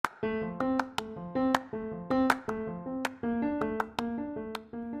Hi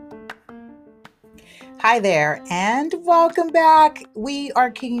there, and welcome back. We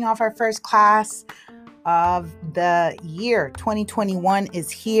are kicking off our first class of the year. 2021 is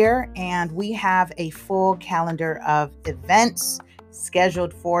here, and we have a full calendar of events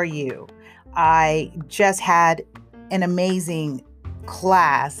scheduled for you. I just had an amazing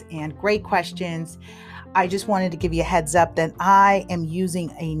class and great questions. I just wanted to give you a heads up that I am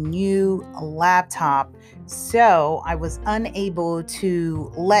using a new laptop, so I was unable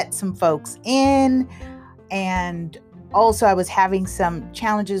to let some folks in, and also I was having some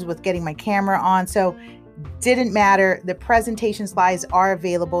challenges with getting my camera on. So didn't matter. The presentation slides are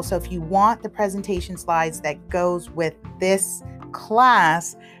available. So if you want the presentation slides that goes with this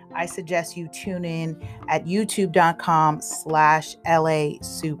class, I suggest you tune in at youtube.com/LA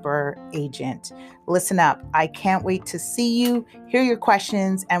Super Agent. Listen up. I can't wait to see you, hear your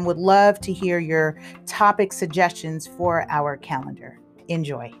questions, and would love to hear your topic suggestions for our calendar.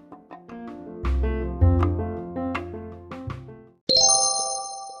 Enjoy.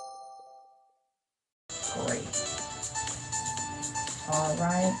 Great. All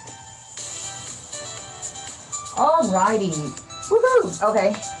right. All righty. Woohoo.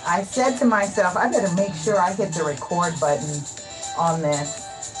 Okay. I said to myself, I better make sure I hit the record button on this.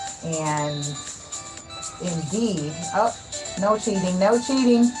 And indeed, oh, no cheating, no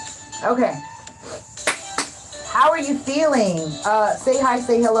cheating. Okay. How are you feeling? Say hi,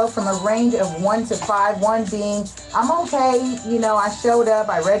 say hello from a range of 1 to 5. 1 being, I'm okay. You know, I showed up,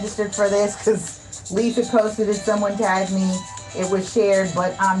 I registered for this because Lisa posted it, someone tagged me, it was shared,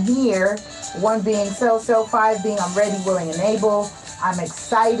 but I'm here. 1 being so. 5 being, I'm ready, willing, and able. I'm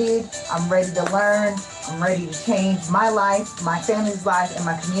excited. I'm ready to learn. I'm ready to change my life, my family's life, and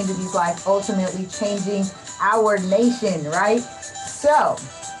my community's life, ultimately changing our nation, right? So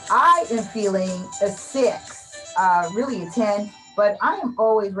I am feeling a 6. Really a 10, but I am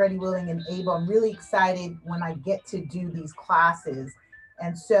always ready, willing, and able. I'm really excited when I get to do these classes.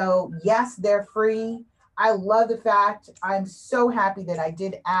 And so, yes, they're free. I love the fact, I'm so happy that I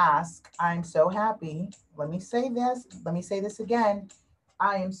did ask. I'm so happy. Let me say this. Let me say this again.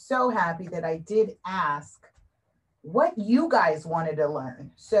 I am so happy that I did ask what you guys wanted to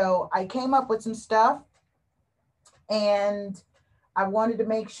learn. So I came up with some stuff, and I wanted to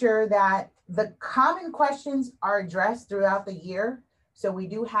make sure that the common questions are addressed throughout the year. So we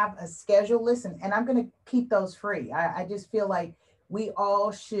do have a schedule list, and I'm going to keep those free. I just feel like we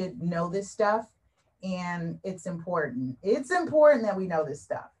all should know this stuff, and it's important. It's important that we know this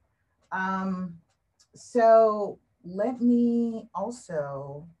stuff. Um, so let me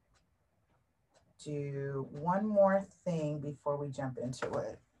also do one more thing before we jump into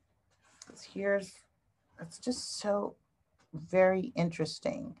it. It's just so very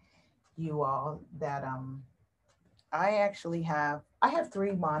interesting, you all, that I have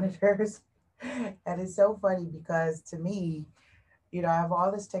 3 monitors. And it's so funny because to me, you know, I have all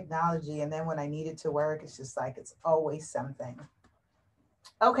this technology, and then when I need it to work, it's just like it's always something.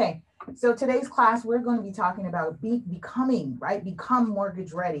 Okay, so today's class we're going to be talking about becoming, right? Become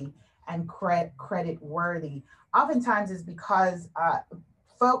mortgage ready and credit worthy. Oftentimes it's because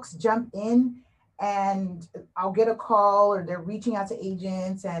folks jump in, and I'll get a call, or they're reaching out to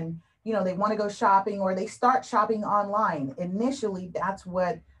agents, and you know they want to go shopping, or they start shopping online. Initially, that's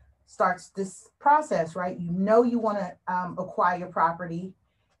what starts this process, right? You know you want to acquire property,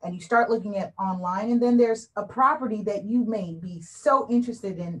 and you start looking at online, and then there's a property that you may be so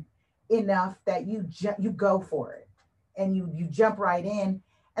interested in enough that you go for it, and you jump right in.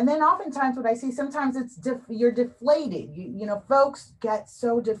 And then oftentimes what I see, sometimes it's you're deflated. You know, folks get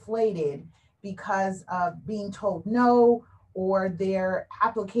so deflated because of being told no, or their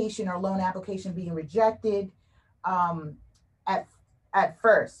application or loan application being rejected um, at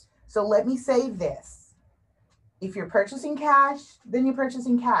first. So let me say this: if you're purchasing cash, then you're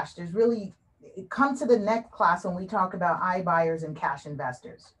purchasing cash. There's really, come to the next class when we talk about iBuyers and cash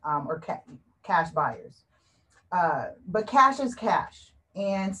investors, or cash buyers. But cash is cash.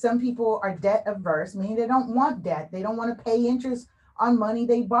 And some people are debt averse, meaning they don't want debt. They don't want to pay interest on money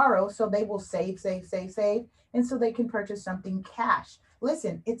they borrow. So they will save. And so they can purchase something cash.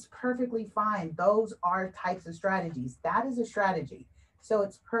 Listen, it's perfectly fine. Those are types of strategies. That is a strategy. So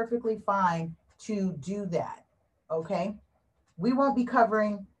it's perfectly fine to do that. Okay. We won't be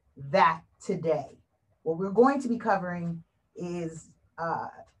covering that today. What we're going to be covering is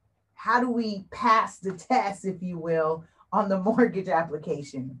how do we pass the test, if you will, on the mortgage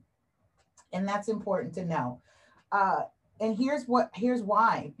application. And that's important to know. Uh, and here's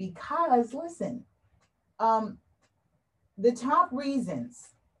why. Because listen, um, the top reasons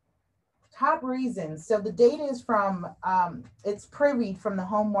top reasons. So the data is from, it's privied from the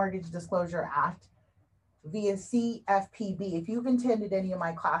Home Mortgage Disclosure Act via CFPB. If you've attended any of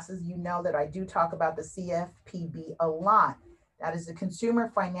my classes, you know that I do talk about the CFPB a lot. That is the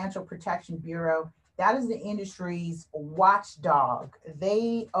Consumer Financial Protection Bureau. That is the industry's watchdog.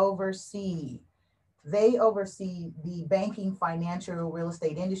 They oversee the banking, financial, real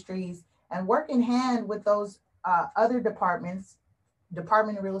estate industries, and work in hand with those other departments,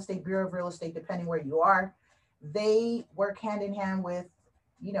 Department of Real Estate, Bureau of Real Estate, depending where you are. They work hand in hand with,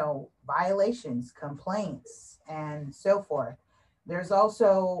 violations, complaints, and so forth. There's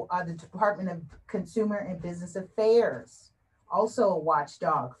also the Department of Consumer and Business Affairs, also a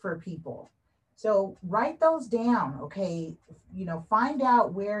watchdog for people. So write those down, okay? Find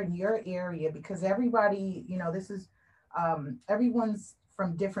out where in your area, because everybody, this is everyone's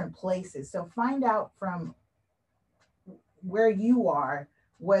from different places. So find out from where you are,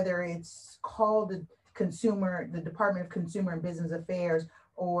 whether it's called the Department of Consumer and Business Affairs,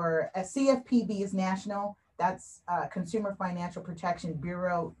 or a CFPB is national. That's Consumer Financial Protection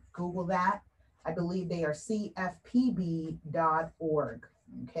Bureau. Google that. I believe they are cfpb.org.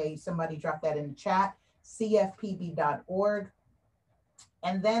 Okay, somebody drop that in the chat, cfpb.org.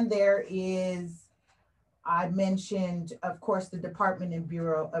 And then there is, I mentioned, of course, the Department and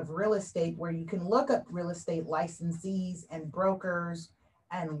Bureau of Real Estate, where you can look up real estate licensees and brokers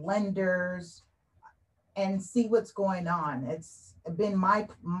and lenders and see what's going on. It's been my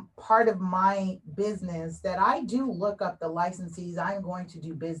part of my business that I do look up the licensees I'm going to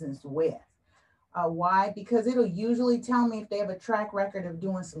do business with. Why? Because it'll usually tell me if they have a track record of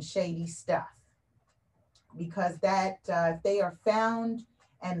doing some shady stuff. Because that if they are found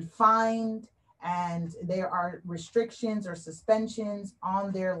and fined and there are restrictions or suspensions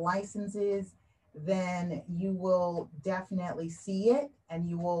on their licenses, then you will definitely see it, and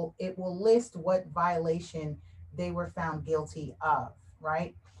it will list what violation they were found guilty of,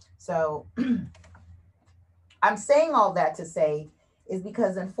 right? So I'm saying all that to say is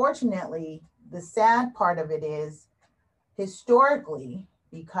because, unfortunately, the sad part of it is, historically,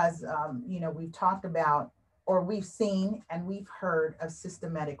 because we've talked about, or we've seen and we've heard of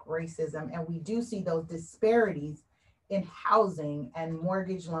systematic racism, and we do see those disparities in housing and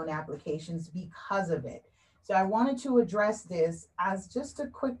mortgage loan applications because of it. So I wanted to address this as just a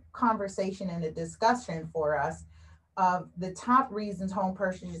quick conversation and a discussion for us of the top reasons home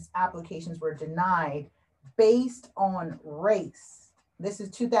purchase applications were denied based on race. This is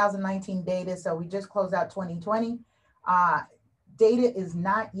 2019 data, so we just closed out 2020. Data is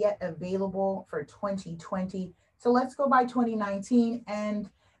not yet available for 2020. So let's go by 2019. And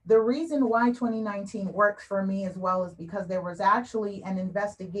the reason why 2019 works for me as well is because there was actually an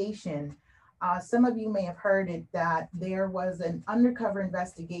investigation. Some of you may have heard it, that there was an undercover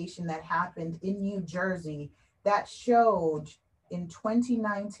investigation that happened in New Jersey that showed in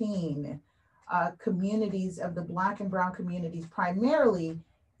 2019 communities of the Black and Brown communities, primarily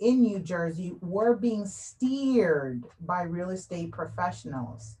in New Jersey, were being steered by real estate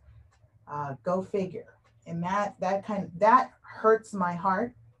professionals. Go figure. And that hurts my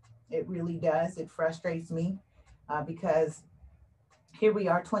heart. It really does. It frustrates me because here we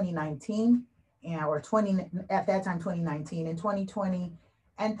are, 2019, or at that time 2019 and 2020,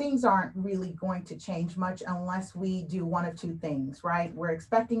 and things aren't really going to change much unless we do one of two things, right? We're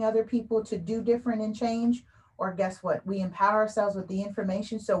expecting other people to do different and change, or guess what? We empower ourselves with the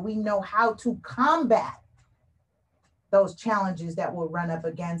information so we know how to combat those challenges that we'll run up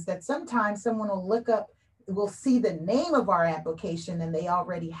against. That sometimes someone will look up, will see the name of our application, and they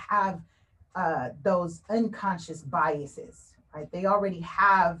already have those unconscious biases, right? They already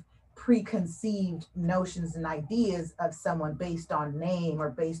have preconceived notions and ideas of someone based on name,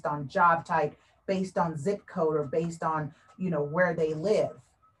 or based on job type, based on zip code, or based on, where they live.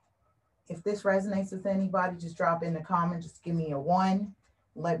 If this resonates with anybody, just drop in the comment, just give me a 1.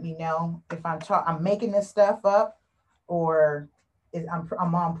 Let me know if I'm making this stuff up, or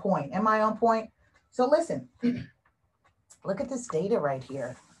I'm on point. Am I on point? So listen, look at this data right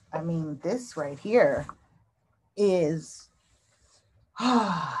here. I mean, this right here is,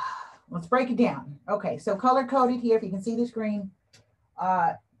 let's break it down. Okay, so color coded here, if you can see the screen.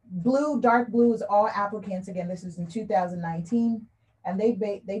 Blue, dark blue is all applicants. Again, this is in 2019, and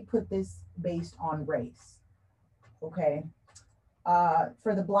they put this based on race. Okay.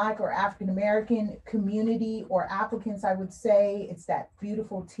 For the Black or African American community or applicants, I would say it's that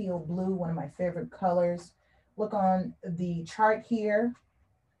beautiful teal blue, one of my favorite colors. Look on the chart here.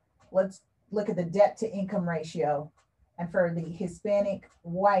 Let's look at the debt to income ratio. And for the Hispanic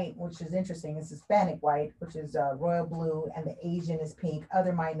white, which is interesting, it's Hispanic white, which is royal blue, and the Asian is pink,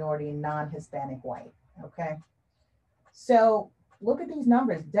 other minority, non-Hispanic white, okay? So look at these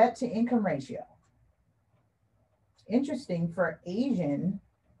numbers, debt to income ratio. Interesting, for Asian,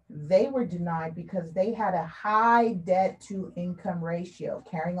 they were denied because they had a high debt to income ratio,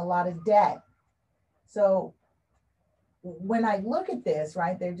 carrying a lot of debt. So when I look at this,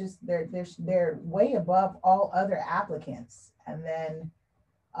 right, they're way above all other applicants. And then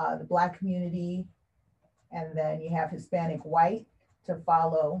the Black community, and then you have Hispanic white to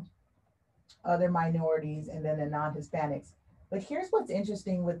follow, other minorities, and then the non-Hispanics. But here's what's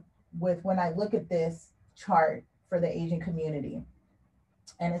interesting with when I look at this chart for the Asian community,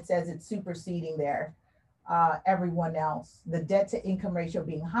 and it says it's superseding there everyone else, the debt to income ratio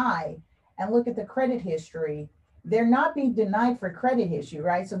being high, and look at the credit history. They're not being denied for credit history,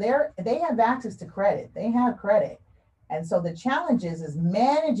 right? So they have access to credit. They have credit. And so the challenge is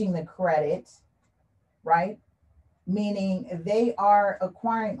managing the credit, right? Meaning they are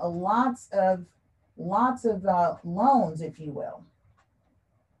acquiring lots of loans, if you will,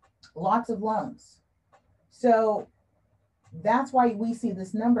 lots of loans. So that's why we see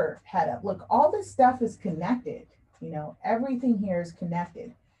this number head up. Look, all this stuff is connected. You know, everything here is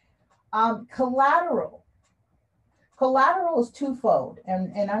connected. Collateral is twofold,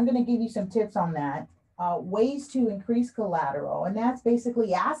 and I'm going to give you some tips on that. Ways to increase collateral, and that's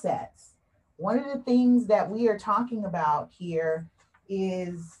basically assets. One of the things that we are talking about here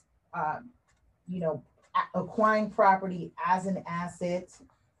is, you know, acquiring property as an asset,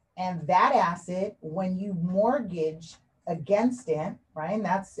 and that asset, when you mortgage against it, right? And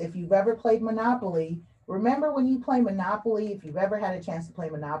that's, if you've ever played Monopoly, remember when you play Monopoly, if you've ever had a chance to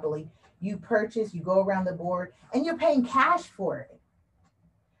play Monopoly, you purchase, you go around the board, and you're paying cash for it.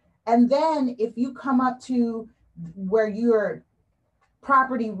 And then if you come up to where you're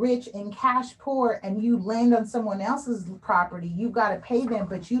property rich and cash poor, and you land on someone else's property, you've got to pay them,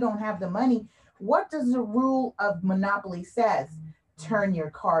 but you don't have the money. What does the rule of Monopoly says? Turn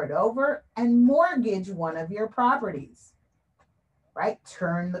your card over and mortgage one of your properties, right?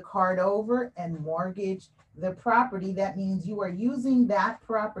 Turn the card over and mortgage the property. That means you are using that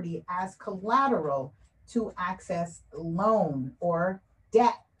property as collateral to access loan or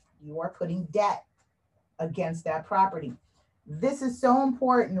debt. You are putting debt against that property. This is so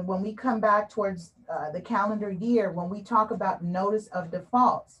important when we come back towards the calendar year, when we talk about notice of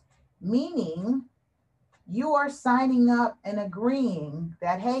defaults, meaning you are signing up and agreeing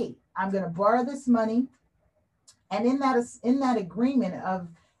that, hey, I'm going to borrow this money. And in that agreement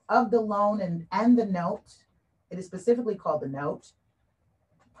of the loan and the note, it is specifically called the note,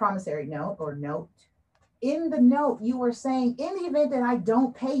 promissory note or note. In the note, you are saying, in the event that I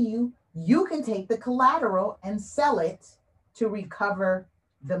don't pay you, you can take the collateral and sell it to recover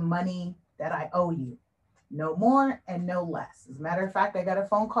the money that I owe you. No more and no less. As a matter of fact, I got a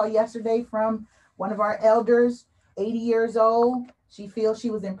phone call yesterday from one of our elders, 80 years old. She feels she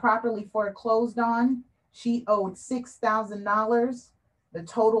was improperly foreclosed on. She owed $6,000. The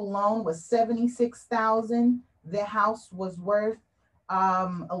total loan was $76,000. The house was worth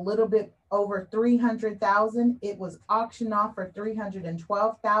a little bit over $300,000. It was auctioned off for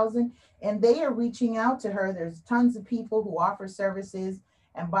 $312,000. And they are reaching out to her. There's tons of people who offer services.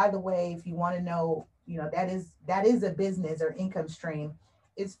 And by the way, if you want to know, you know, that is a business or income stream.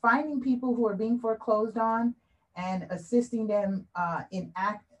 It's finding people who are being foreclosed on and assisting them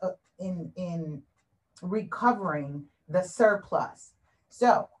in recovering the surplus.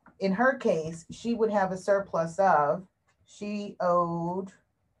 So in her case, she would have a surplus of, she owed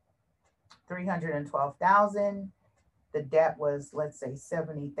 $312,000. The debt was, let's say,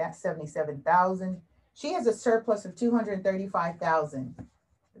 $77,000. She has a surplus of $235,000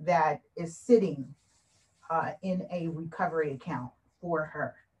 that is sitting in a recovery account for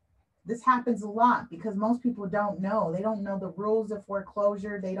her. This happens a lot because most people don't know. They don't know the rules of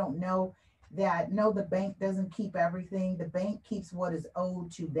foreclosure. They don't know that, no, the bank doesn't keep everything. The bank keeps what is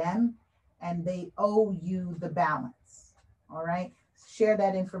owed to them, and they owe you the balance. All right. Share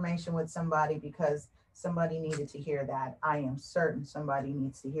that information with somebody because somebody needed to hear that. I am certain somebody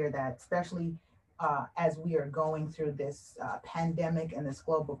needs to hear that, especially as we are going through this pandemic and this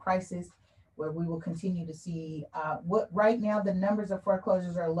global crisis, where we will continue to see what right now the numbers of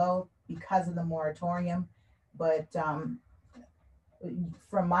foreclosures are low because of the moratorium. But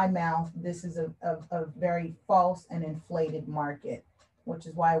from my mouth, this is a very false and inflated market, which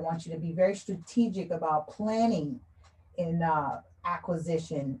is why I want you to be very strategic about planning in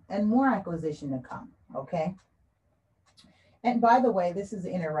acquisition and more acquisition to come. Okay. And by the way, this is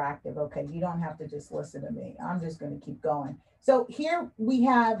interactive. Okay. You don't have to just listen to me. I'm just going to keep going. So here we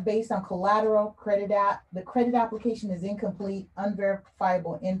have based on collateral credit app, the credit application is incomplete,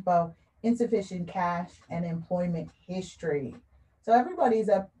 unverifiable info, insufficient cash, and employment history. So everybody's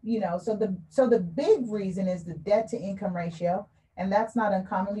up, so the big reason is the debt to income ratio. And that's not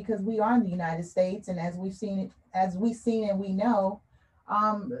uncommon because we are in the United States. And as we've seen and we know,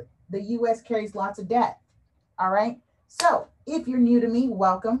 um, the US carries lots of debt. All right. So if you're new to me,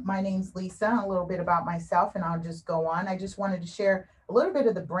 welcome. My name's Lisa. A little bit about myself, and I'll just go on. I just wanted to share a little bit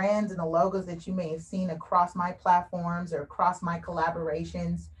of the brands and the logos that you may have seen across my platforms or across my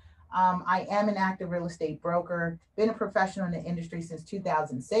collaborations. I am an active real estate broker, been a professional in the industry since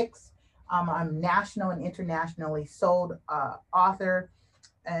 2006. I'm national and internationally sold author,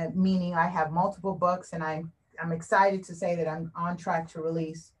 meaning I have multiple books, and I'm excited to say that I'm on track to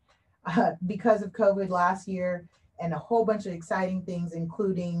release because of COVID last year and a whole bunch of exciting things,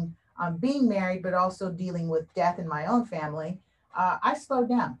 including being married, but also dealing with death in my own family. I slowed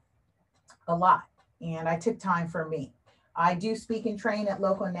down a lot and I took time for me. I do speak and train at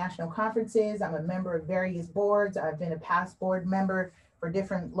local and national conferences. I'm a member of various boards. I've been a past board member for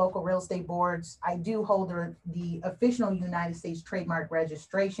different local real estate boards. I do hold the official United States trademark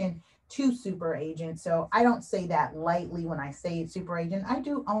registration to super agent. So I don't say that lightly when I say it's super agent. I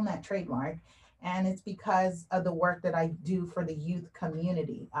do own that trademark. And it's because of the work that I do for the youth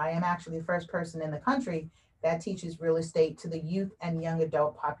community. I am actually the first person in the country that teaches real estate to the youth and young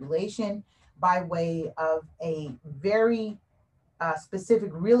adult population by way of a very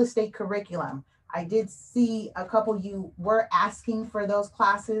specific real estate curriculum. I did see a couple you were asking for those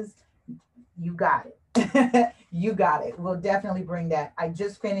classes. You got it. You got it. We'll definitely bring that. I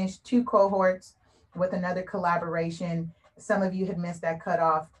just finished 2 cohorts with another collaboration. Some of you had missed that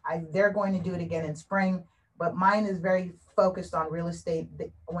cutoff. They're going to do it again in spring, but mine is very focused on real estate.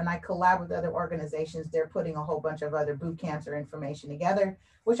 When I collab with other organizations, they're putting a whole bunch of other boot camps or information together,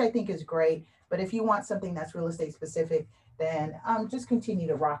 which I think is great. But if you want something that's real estate specific, then just continue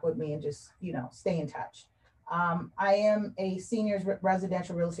to rock with me and just, stay in touch. I am a seniors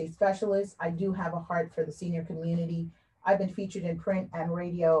residential real estate specialist. I do have a heart for the senior community. I've been featured in print and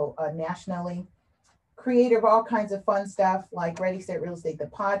radio nationally. Creator of all kinds of fun stuff like Ready Set Real Estate, the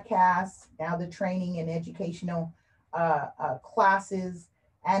podcast, now the training and educational classes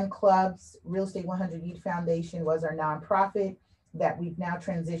and clubs. Real Estate 100 Youth Foundation was our nonprofit that we've now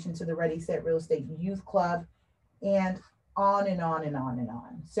transitioned to the Ready Set Real Estate Youth Club, and on and on and on and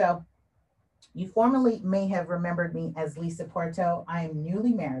on. So you formerly may have remembered me as Lisa Porto. I am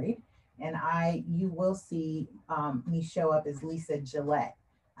newly married, and you will see me show up as Lisa Gillette.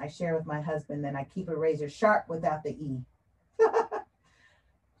 I share with my husband that I keep a razor sharp without the E.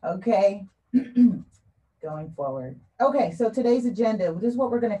 Okay, going forward. Okay, so today's agenda, this is what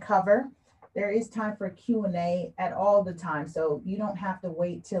we're going to cover. There is time for Q&A at all the time, so you don't have to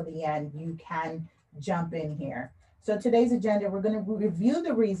wait till the end. You can jump in here. So today's agenda, we're going to review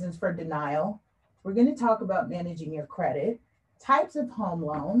the reasons for denial. We're going to talk about managing your credit, types of home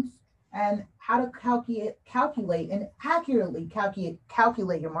loans, and how to calculate and accurately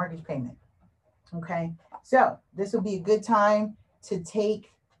calculate your mortgage payment. Okay, so this will be a good time to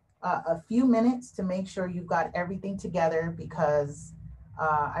take a few minutes to make sure you've got everything together, because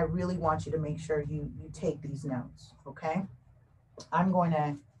I really want you to make sure you take these notes. Okay, I'm going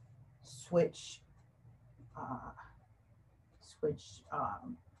to switch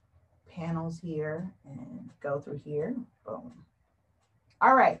panels here and go through here. Boom.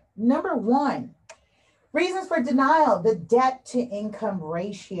 All right, number 1, reasons for denial, the debt to income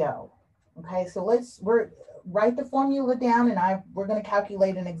ratio. Okay, so we're write the formula down, and we're going to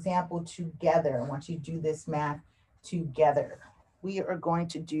calculate an example together. I want you to do this math together. We are going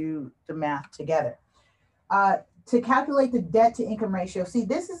to do the math together. To calculate the debt to income ratio, see,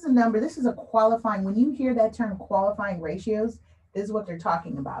 this is a number, this is a qualifying, when you hear that term qualifying ratios, this is what they're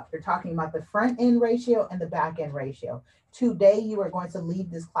talking about. They're talking about the front end ratio and the back end ratio. Today, you are going to leave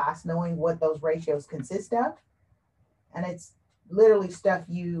this class knowing what those ratios consist of. And it's literally stuff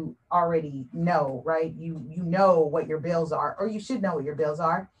you already know, right? You know what your bills are, or you should know what your bills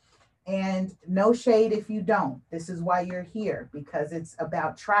are. And no shade if you don't. This is why you're here, because it's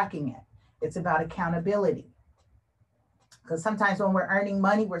about tracking it. It's about accountability. Because sometimes when we're earning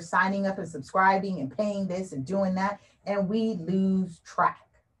money, we're signing up and subscribing and paying this and doing that, and we lose track.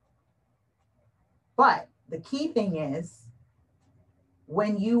 But the key thing is,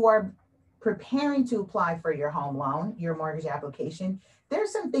 when you are preparing to apply for your home loan, your mortgage application,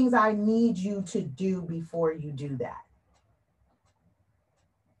 there's some things I need you to do before you do that.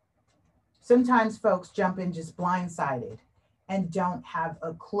 Sometimes folks jump in just blindsided and don't have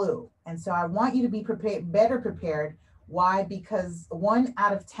a clue. And so I want you to be prepared, better prepared. Why? Because 1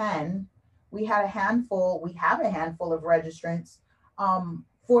 out of 10, we have a handful of registrants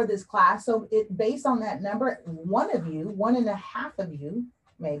for this class. So it based on that number, one of you, 1.5 of you,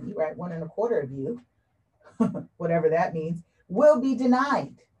 maybe, right? 1.25 of you, whatever that means, will be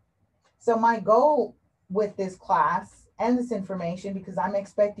denied. So my goal with this class and this information, because I'm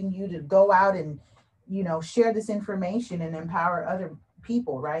expecting you to go out and, share this information and empower other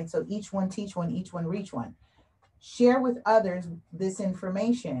people, right? So each one teach one, each one reach one. Share with others this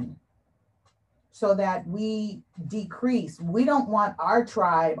information so that we decrease. We don't want our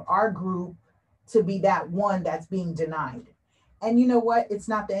tribe, our group to be that one that's being denied. And you know what? It's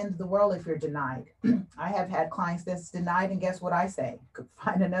not the end of the world if you're denied. I have had clients that's denied, and guess what I say?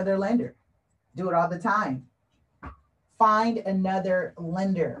 Find another lender. Do it all the time. Find another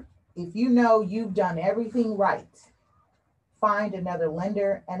lender. If you know you've done everything right, find another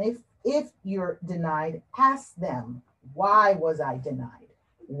lender. And if you're denied, ask them, why was I denied?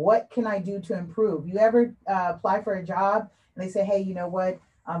 What can I do to improve? You ever apply for a job and they say, hey, you know what?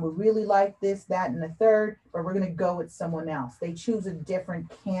 We really like this, that, and the third, but we're going to go with someone else. They choose a different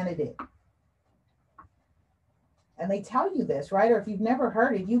candidate. And they tell you this, right? Or if you've never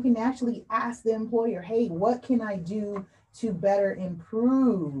heard it, you can actually ask the employer, hey, what can I do to better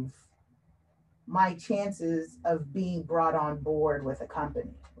improve my chances of being brought on board with a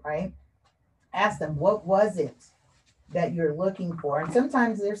company, right? Ask them, what was it that you're looking for? And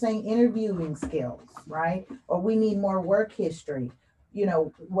sometimes they're saying interviewing skills, right? Or we need more work history,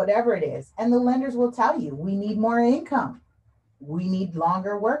 whatever it is. And the lenders will tell you, we need more income. We need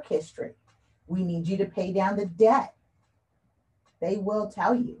longer work history. We need you to pay down the debt. They will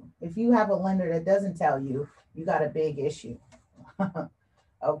tell you. If you have a lender that doesn't tell you, you got a big issue.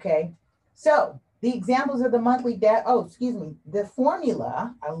 Okay. So the examples of the monthly debt, the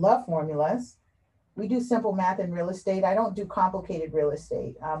formula, I love formulas. We do simple math in real estate. I don't do complicated real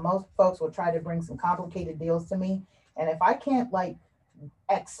estate. Most folks will try to bring some complicated deals to me. And if I can't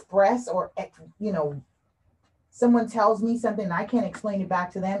express or, someone tells me something and I can't explain it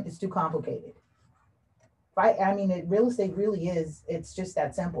back to them, it's too complicated. Real estate really is, it's just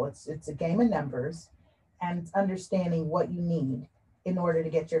that simple. It's a game of numbers and it's understanding what you need in order to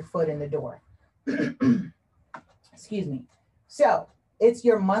get your foot in the door. Excuse me. So it's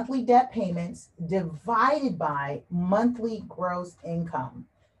your monthly debt payments divided by monthly gross income.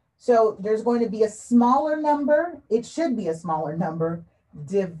 So there's going to be a smaller number. It should be a smaller number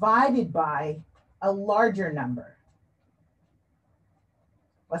divided by a larger number.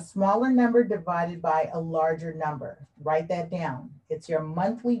 A smaller number divided by a larger number. Write that down. It's your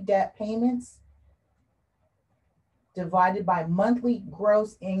monthly debt payments divided by monthly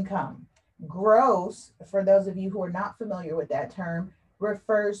gross income. Gross, for those of you who are not familiar with that term,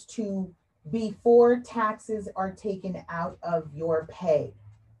 refers to before taxes are taken out of your pay.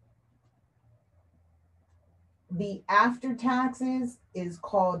 The after taxes is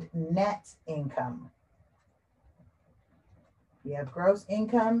called net income. You have gross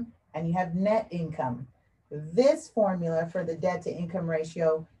income and you have net income. This formula for the debt to income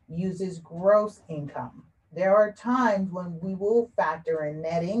ratio uses gross income. There are times when we will factor in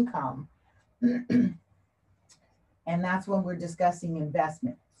net income, and that's when we're discussing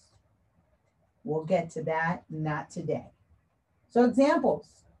investments. We'll get to that, not today. So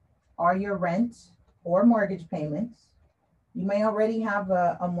examples are your rent or mortgage payments. You may already have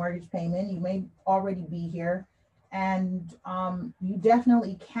a mortgage payment. You may already be here, and you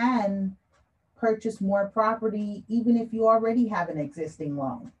definitely can purchase more property even if you already have an existing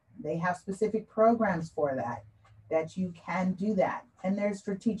loan. They have specific programs for that you can do that. And there's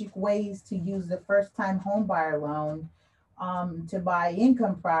strategic ways to use the first-time home buyer loan to buy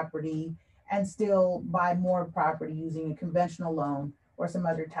income property and still buy more property using a conventional loan or some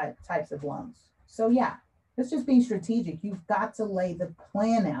other types of loans. So yeah, it's just being strategic. You've got to lay the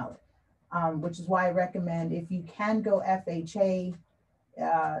plan out, which is why I recommend if you can go FHA,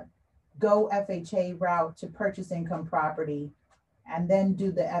 go FHA route to purchase income property, and then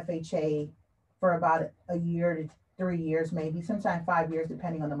do the FHA for about a year to 3 years, maybe sometimes 5 years,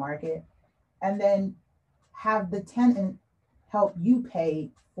 depending on the market. And then have the tenant help you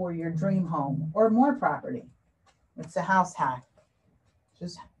pay for your dream home or more property. It's a house hack,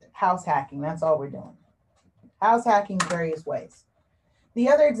 just house hacking. That's all we're doing. House hacking various ways. The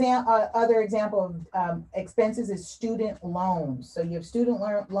other example of expenses is student loans. So you have student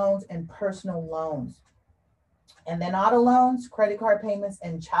loans and personal loans. And then auto loans, credit card payments,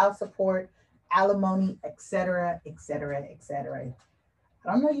 and child support, alimony, etc., etc., etc.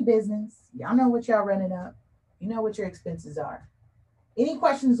 I don't know your business. Y'all know what y'all running up. You know what your expenses are. Any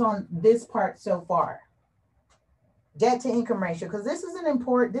questions on this part so far? Debt to income ratio, because this is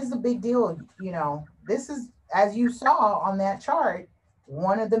this is a big deal. You know, this is, as you saw on that chart,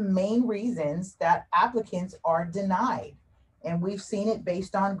 one of the main reasons that applicants are denied. And we've seen it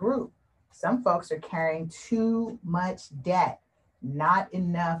based on group. Some folks are carrying too much debt, not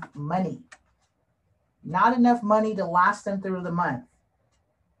enough money, not enough money to last them through the month.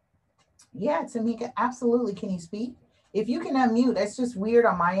 Yeah, Tamika, absolutely. Can you speak? If you can unmute, it's just weird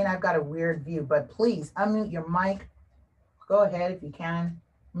on my end. I've got a weird view, but please unmute your mic. Go ahead if you can.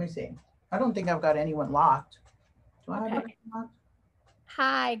 Let me see. I don't think I've got anyone locked. Do I have anyone locked?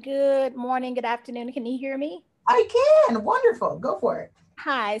 Hi, good morning, good afternoon. Can you hear me? I can. Wonderful. Go for it.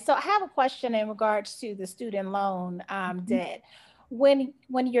 Hi. So I have a question in regards to the student loan debt. When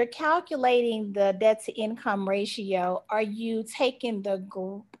you're calculating the debt to income ratio, are you taking the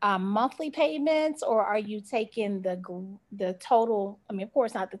monthly payments, or are you taking the total? I mean, of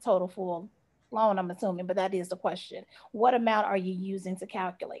course, not the total full loan, I'm assuming, but that is the question. What amount are you using to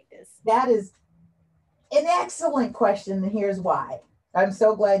calculate this? That is an excellent question, and here's why. I'm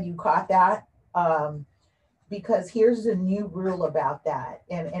so glad you caught that. Because here's a new rule about that.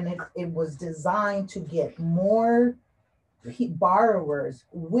 And it was designed to get more borrowers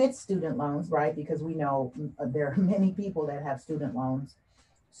with student loans, right? Because we know there are many people that have student loans.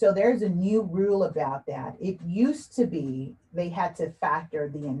 So there's a new rule about that. It used to be they had to factor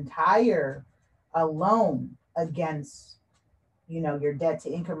the entire loan against, you know, your debt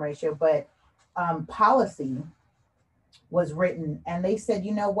to income ratio, but policy was written and they said,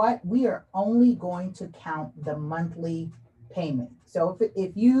 you know what, we are only going to count the monthly payment. So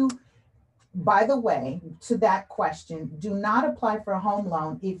if you, by the way, to that question, do not apply for a home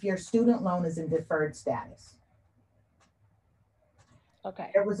loan if your student loan is in deferred status.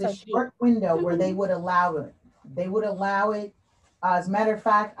 Okay. There was a short window where they would allow it. They would allow it. As a matter of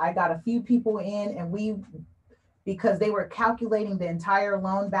fact, I got a few people in and because they were calculating the entire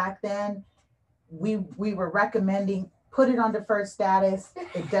loan back then, we were recommending put it on deferred status.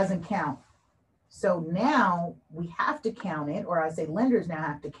 It doesn't count. So now we have to count it, or I say lenders now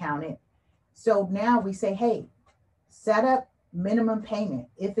have to count it. So now we say, hey, set up minimum payment.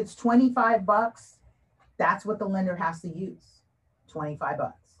 If it's $25, that's what the lender has to use.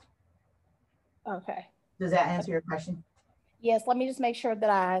 $25. Okay. Does that answer your question? Yes, let me just make sure that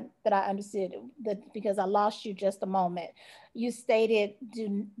I understood that, because I lost you just a moment. You stated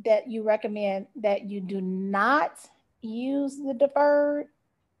that you recommend that you do not use the deferred.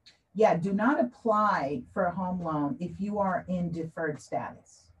 Yeah, do not apply for a home loan if you are in deferred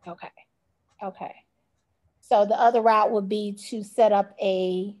status. Okay. Okay. So the other route would be to set up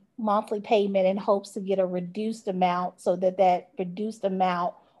a monthly payment in hopes to get a reduced amount, so that reduced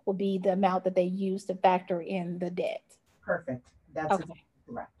amount will be the amount that they use to factor in the debt. Perfect. That's okay.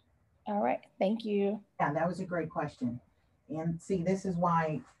 Correct. All right. Thank you. Yeah, that was a great question. And see, this is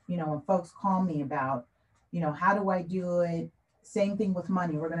why, you know, when folks call me about, you know, how do I do it? Same thing with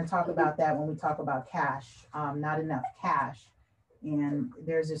money. We're going to talk about that when we talk about cash, not enough cash. And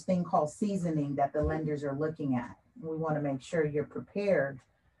there's this thing called seasoning that the lenders are looking at. We want to make sure you're prepared.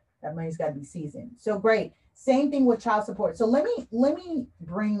 That money's got to be seasoned. So great. Same thing with child support. So let me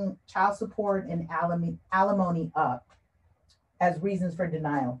bring child support and alimony up as reasons for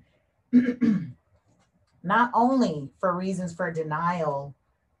denial. Not only for reasons for denial,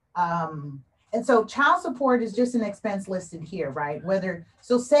 and so child support is just an expense listed here, right? Whether,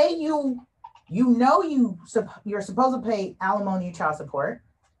 so say you're supposed to pay alimony or child support,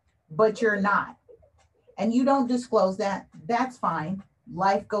 but you're not, and you don't disclose that, that's fine.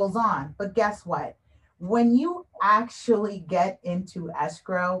 Life goes on. But guess what? When you actually get into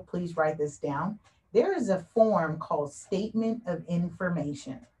escrow, please write this down. There is a form called Statement of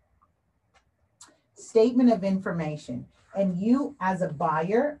Information. Statement of Information. And you, as a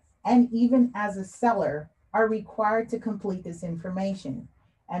buyer and even as a seller, are required to complete this information.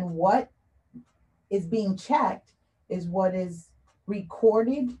 And what is being checked is what is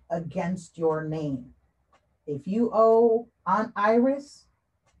recorded against your name. If you owe on IRS,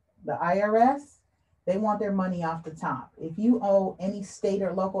 the IRS, they want their money off the top. If you owe any state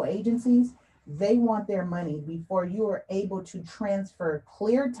or local agencies, they want their money before you are able to transfer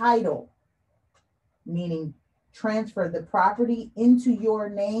clear title, meaning transfer the property into your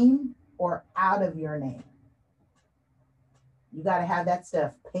name or out of your name. You got to have that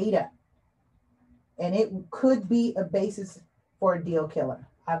stuff paid up. And it could be a basis for a deal killer.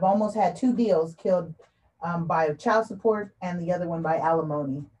 I've almost had 2 deals killed by child support and the other one by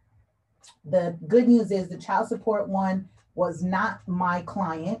alimony. The good news is the child support one was not my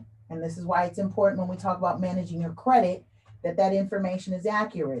client, And this is why it's important when we talk about managing your credit, that that information is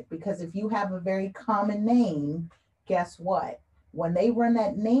accurate. Because if you have a very common name, guess what? When they run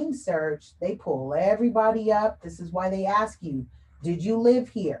that name search, they pull everybody up. This is why they ask you, did you live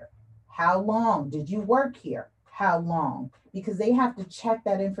here? How long? Did you work here? How long? Because they have to check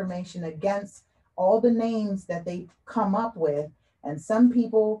that information against all the names that they come up with. And some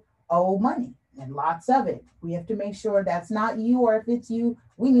people owe money and lots of it. We have to make sure that's not you, or if it's you,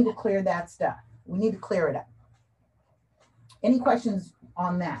 we need to clear that stuff. We need to clear it up. Any questions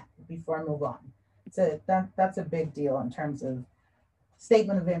on that before I move on? So that's a big deal in terms of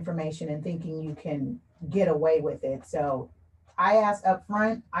statement of information and thinking you can get away with it. So I ask up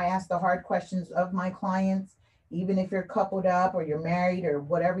front, I ask the hard questions of my clients, even if you're coupled up or you're married or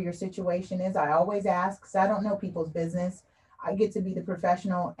whatever your situation is. I always ask because I don't know people's business. I get to be the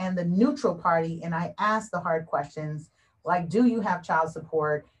professional and the neutral party, and I ask the hard questions like, do you have child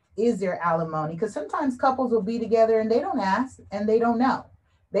support? Is there alimony? Because sometimes couples will be together and they don't ask and they don't know.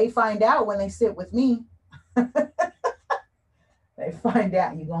 They find out when they sit with me. They find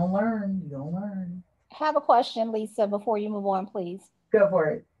out. You're going to learn. You're going to learn. I have a question, Lisa, before you move on, please. Go for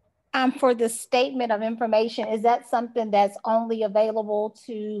it. For the statement of information, is that something that's only available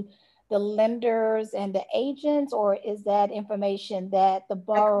to the lenders and the agents, or is that information that the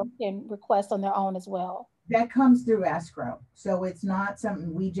borrower can request on their own as well? That comes through escrow. So it's not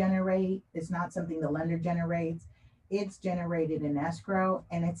something we generate. It's not something the lender generates. It's generated in escrow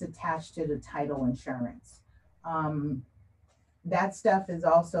and it's attached to the title insurance. That stuff is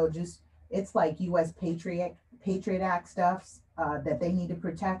also just, it's like US Patriot Act stuff that they need to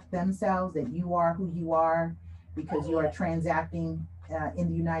protect themselves, that you are who you are because you are transacting in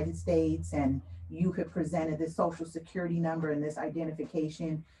the United States and you have presented this social security number and this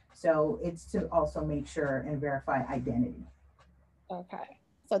identification. So it's to also make sure and verify identity. Okay.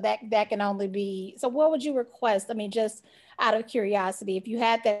 So that can only be, so what would you request? I mean, just out of curiosity, if you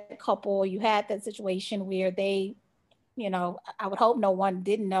had that couple, you had that situation where they, you know, I would hope no one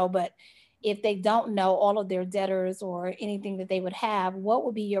didn't know, but if they don't know all of their debtors or anything that they would have, what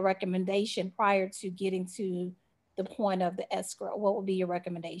would be your recommendation prior to getting to the point of the escrow? What would be your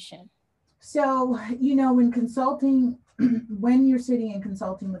recommendation? So, you know, when consulting, when you're sitting and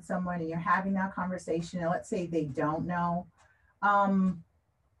consulting with someone and you're having that conversation, and let's say they don't know,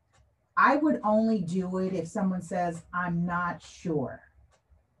 I would only do it if someone says, I'm not sure.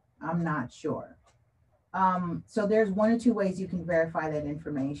 I'm not sure. So there's one or two ways you can verify that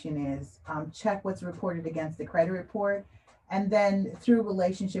information is check what's reported against the credit report. And then through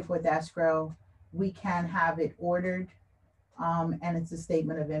relationship with escrow, we can have it ordered and it's a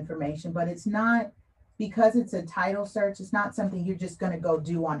statement of information, but it's not, because it's a title search, it's not something you're just going to go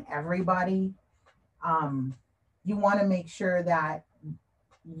do on everybody. You want to make sure that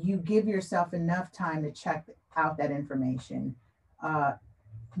you give yourself enough time to check out that information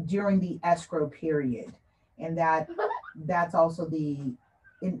during the escrow period. And that's also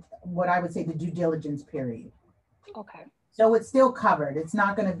what I would say the due diligence period. Okay. So it's still covered. It's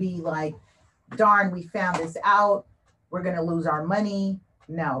not going to be like, darn, we found this out, we're going to lose our money.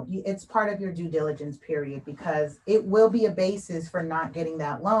 No, it's part of your due diligence period because it will be a basis for not getting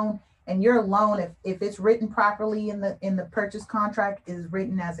that loan. And your loan, if it's written properly in the purchase contract, is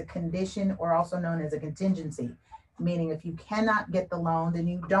written as a condition or also known as a contingency. Meaning if you cannot get the loan, then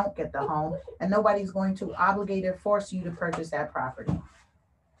you don't get the home and nobody's going to obligate or force you to purchase that property.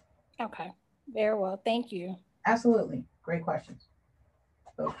 Okay, very well. Thank you. Absolutely. Great questions.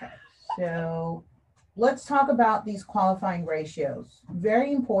 Okay, so let's talk about these qualifying ratios.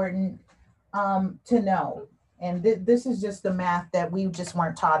 Very important to know. And this is just the math that we just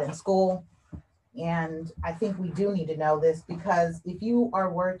weren't taught in school. And I think we do need to know this because if you are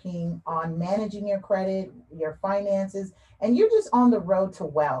working on managing your credit, your finances, and you're just on the road to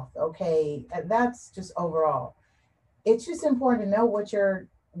wealth, okay, and that's just overall. It's just important to know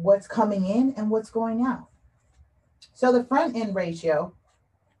what's coming in and what's going out. So the front end ratio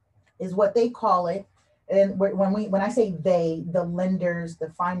is what they call it. And when I say they, the lenders, the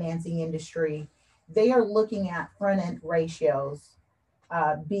financing industry, they are looking at front end ratios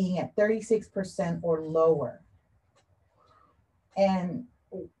being at 36% or lower. And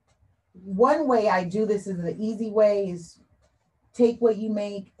one way I do this is the easy way is take what you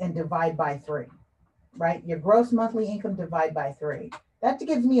make and divide by 3, right? Your gross monthly income divide by 3. That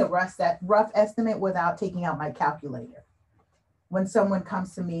gives me a rough estimate without taking out my calculator. When someone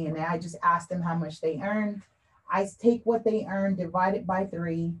comes to me and I just ask them how much they earn, I take what they earn, divide it by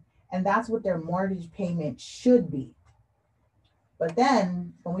 3, and that's what their mortgage payment should be. But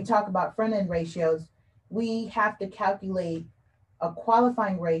then when we talk about front end ratios, we have to calculate a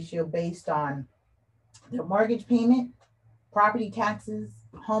qualifying ratio based on their mortgage payment, property taxes,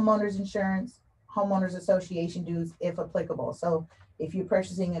 homeowners insurance, homeowners association dues, if applicable. So if you're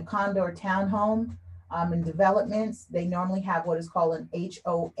purchasing a condo or townhome in developments, they normally have what is called an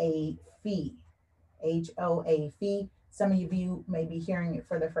HOA fee. HOA fee. Some of you may be hearing it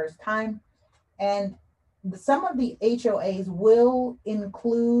for the first time. And some of the HOAs will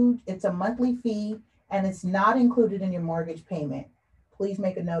include, it's a monthly fee and it's not included in your mortgage payment. Please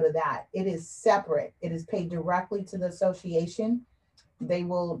make a note of that. It is separate. It is paid directly to the association. They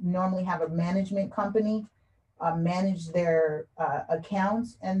will normally have a management company manage their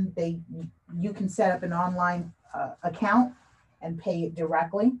accounts, and you can set up an online account and pay it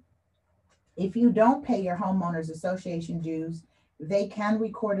directly. If you don't pay your homeowners association dues, they can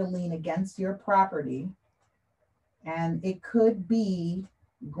record a lien against your property, and it could be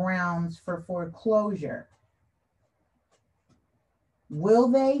grounds for foreclosure. Will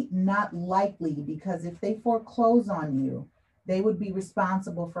they? Not likely, because if they foreclose on you, they would be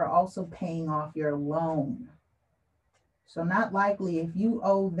responsible for also paying off your loan. So not likely. If you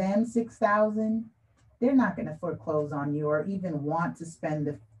owe them $6,000, they're not going to foreclose on you or even want to spend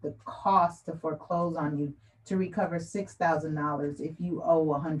the cost to foreclose on you to recover $6,000 if you owe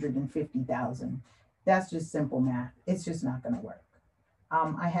 $150,000. That's just simple math. It's just not going to work.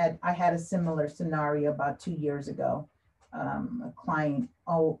 I had a similar scenario about 2 years ago. A client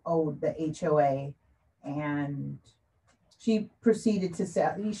owed the HOA, and she proceeded to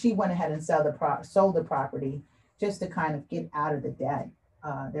sell. She went ahead and sold the property just to kind of get out of the debt.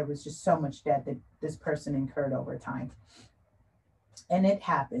 There was just so much debt that this person incurred over time. And it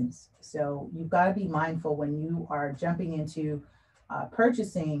happens. So you've got to be mindful when you are jumping into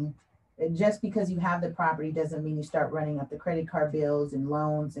purchasing. Just because you have the property doesn't mean you start running up the credit card bills and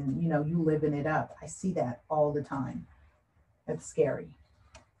loans and you living it up. I see that all the time. That's scary.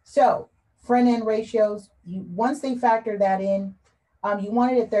 So front end ratios, once they factor that in, you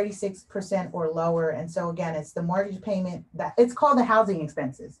want it at 36% or lower. And so again, it's the mortgage payment, that it's called the housing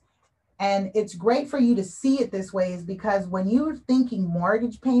expenses. And it's great for you to see it this way, is because when you're thinking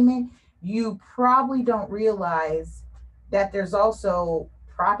mortgage payment, you probably don't realize that there's also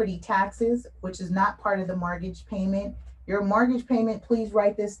property taxes, which is not part of the mortgage payment. Your mortgage payment, please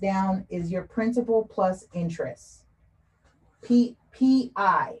write this down, is your principal plus interest.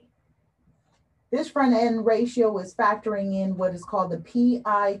 PI. This front end ratio is factoring in what is called the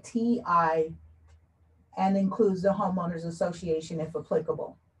PITI and includes the homeowners association if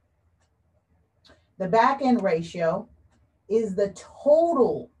applicable. The back end ratio is the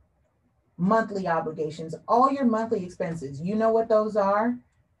total monthly obligations, all your monthly expenses. You know what those are?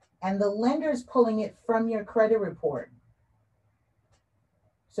 And the lender is pulling it from your credit report.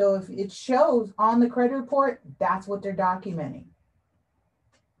 So if it shows on the credit report, that's what they're documenting.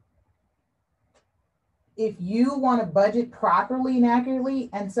 If you want to budget properly and accurately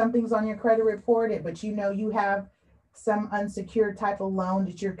and something's on your credit report, but you have some unsecured type of loan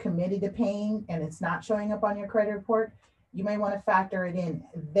that you're committed to paying and it's not showing up on your credit report, you may want to factor it in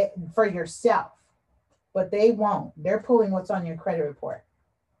for yourself, but they won't. They're pulling what's on your credit report.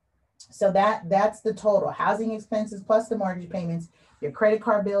 So that's the total. Housing expenses plus the mortgage payments, your credit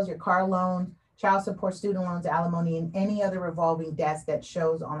card bills, your car loans, child support, student loans, alimony, and any other revolving debts that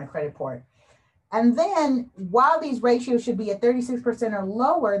shows on a credit report. And then while these ratios should be at 36% or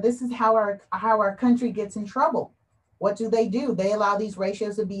lower, this is how our country gets in trouble. What do? They allow these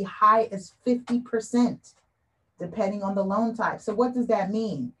ratios to be high as 50%, depending on the loan type. So what does that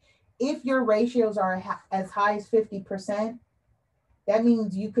mean? If your ratios are as high as 50%, that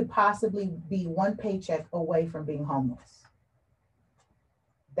means you could possibly be one paycheck away from being homeless.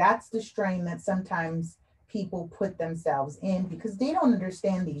 That's the strain that sometimes people put themselves in because they don't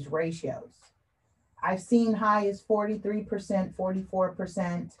understand these ratios. I've seen high as 43%,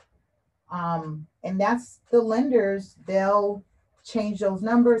 44%. And that's the lenders, they'll change those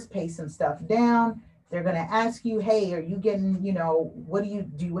numbers, pay some stuff down. They're going to ask you, hey, are you getting, what do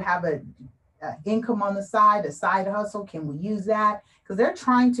you have a income on the side, a side hustle? Can we use that? Because they're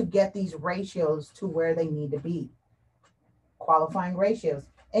trying to get these ratios to where they need to be. Qualifying ratios.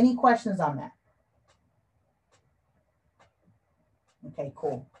 Any questions on that? Okay,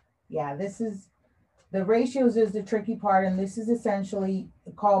 cool. Yeah, the ratios is the tricky part, and this is essentially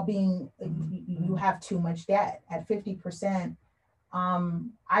called being, you have too much debt at 50%.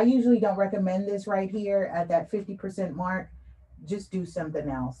 I usually don't recommend this right here at that 50% mark. Just do something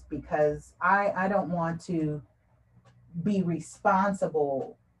else, because I don't want to be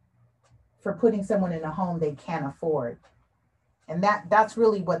responsible for putting someone in a home they can't afford. And that's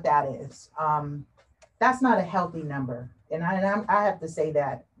really what that is. That's not a healthy number. And I have to say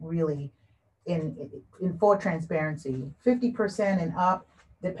that really in full transparency, 50% and up,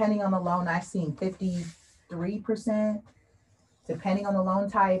 depending on the loan, I've seen 53%, depending on the loan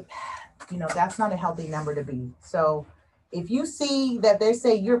type. That's not a healthy number to be. So if you see that they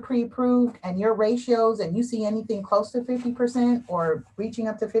say you're pre-approved and your ratios and you see anything close to 50% or reaching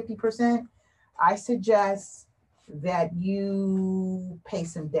up to 50%, I suggest that you pay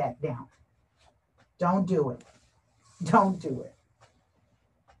some debt down. Don't do it. Don't do it.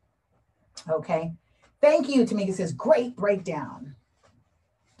 Okay. Thank you. Tamika says, great breakdown.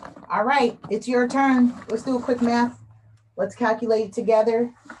 All right, it's your turn. Let's do a quick math. Let's calculate it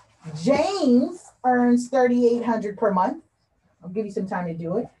together. James earns $3,800 per month. I'll give you some time to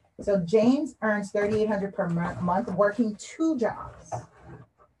do it. So James earns $3,800 per month working 2 jobs.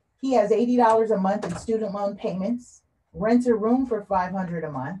 He has $80 a month in student loan payments, rents a room for $500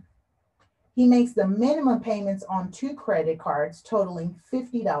 a month. He makes the minimum payments on 2 credit cards totaling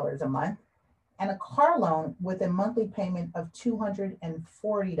 $50 a month and a car loan with a monthly payment of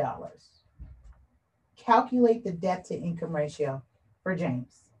 $240. Calculate the debt to income ratio for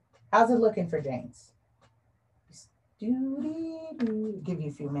James. How's it looking for James? Give you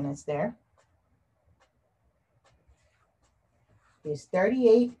a few minutes there. Is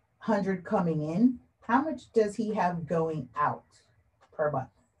 $3,800 coming in? How much does he have going out per month?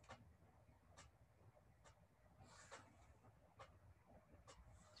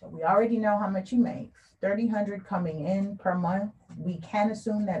 So we already know how much he makes. $3,000 coming in per month. We can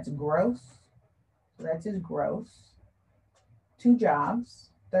assume that's gross. So that's his gross. 2 jobs,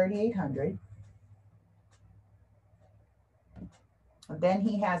 $3,800. And then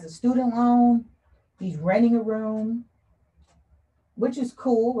he has a student loan. He's renting a room, which is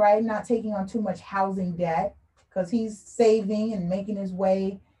cool, right? Not taking on too much housing debt because he's saving and making his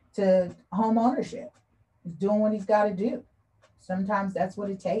way to home ownership. He's doing what he's got to do. Sometimes that's what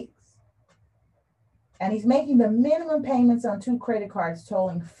it takes. And he's making the minimum payments on 2 credit cards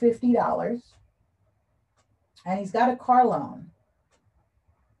totaling $50. And he's got a car loan.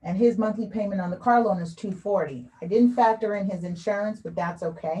 And his monthly payment on the car loan is $240. I didn't factor in his insurance, but that's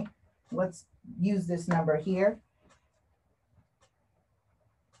okay. Let's use this number here.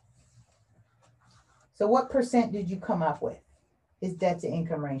 So what percent did you come up with? His debt to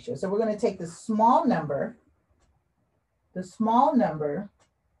income ratio. So we're going to take the small number,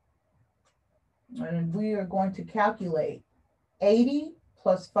 and we are going to calculate 80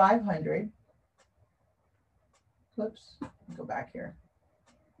 plus 500. Whoops, go back here.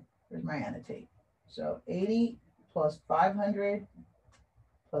 Where's my annotate? So 80 plus 500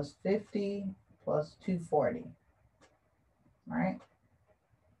 plus 50 plus 240. All right.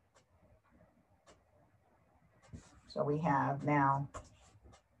 So we have now,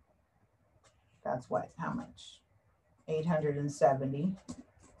 that's what, how much? 870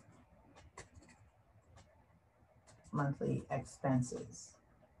 monthly expenses.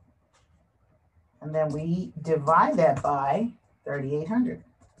 And then we divide that by 3,800.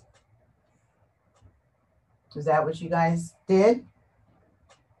 Is that what you guys did?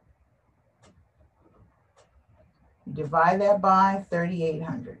 You divide that by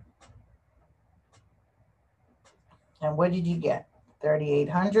 3,800. And what did you get?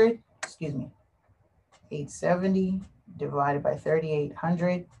 3,800, excuse me, 870 divided by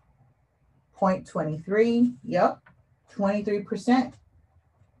 3,800, 0.23, yep, 23%.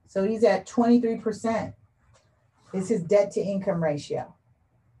 So he's at 23% is his debt to income ratio.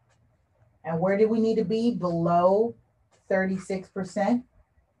 And where do we need to be? Below 36%.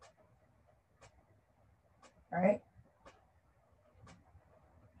 All right.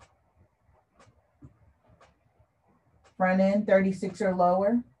 Front end 36 or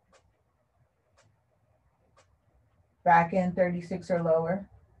lower. Back end 36 or lower.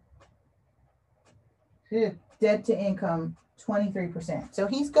 Debt to income 23%. So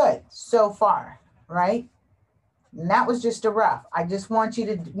he's good so far, right? And that was just a rough. I just want you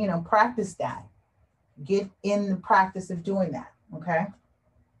to, practice that. Get in the practice of doing that, okay?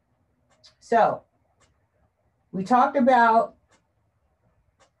 So we talked about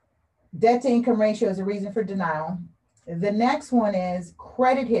debt to income ratio as a reason for denial. The next one is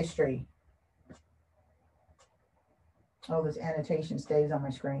credit history. Oh, this annotation stays on my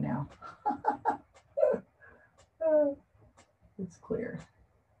screen now. It's clear.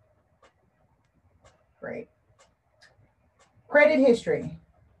 Great. Credit history.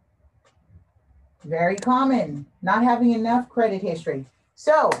 Very common, not having enough credit history.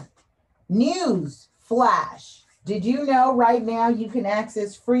 So, news flash. Did you know right now you can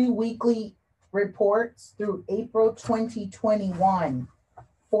access free weekly reports through April 2021?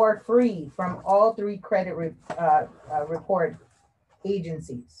 for free from all three report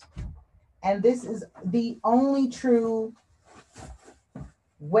agencies. And this is the only true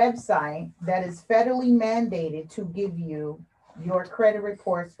website that is federally mandated to give you your credit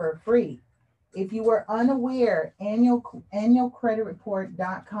reports for free. If you were unaware,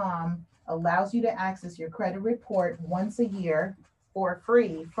 annualcreditreport.com allows you to access your credit report once a year for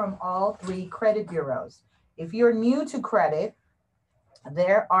free from all three credit bureaus. If you're new to credit,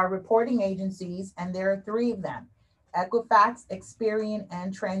 there are reporting agencies, and there are three of them: Equifax, Experian,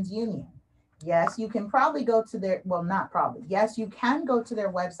 and TransUnion. Yes, you can probably go to their, well, not probably, yes, you can go to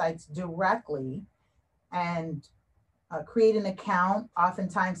their websites directly and create an account,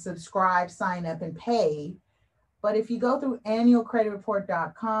 oftentimes subscribe, sign up, and pay. But if you go through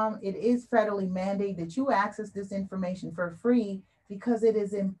annualcreditreport.com, it is federally mandated that you access this information for free, because it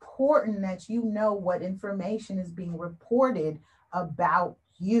is important that you know what information is being reported about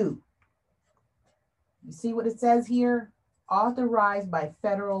you. You see what it says here? Authorized by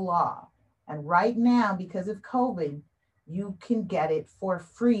federal law. And right now, because of COVID, you can get it for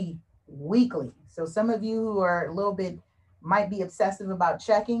free weekly. So some of you who are a little bit, might be obsessive about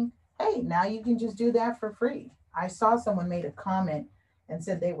checking, hey, now you can just do that for free. I saw someone made a comment and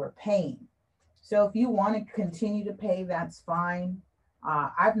said they were paying. So if you want to continue to pay, that's fine.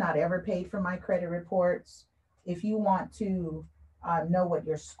 I've not ever paid for my credit reports. If you want to know what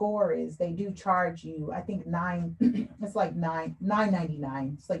your score is, they do charge you, I think it's like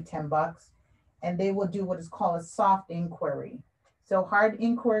 $9.99. It's like $10. And they will do what is called a soft inquiry. So hard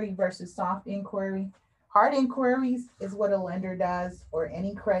inquiry versus soft inquiry. Hard inquiries is what a lender does, or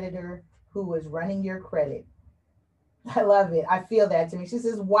any creditor who is running your credit. I love it. I feel that to me. She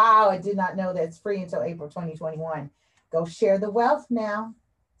says, wow, I did not know that's free until April 2021. Go share the wealth now.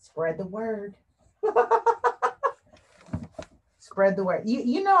 Spread the word. Spread the word.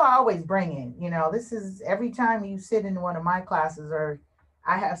 You know, I always bring it. You know, this is every time you sit in one of my classes or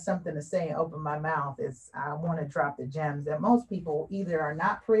I have something to say and open my mouth, I want to drop the gems that most people either are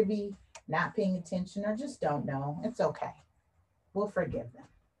not privy, not paying attention, or just don't know. It's okay. We'll forgive them.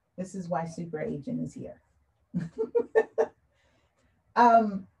 This is why Super Agent is here.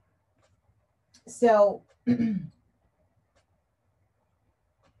 So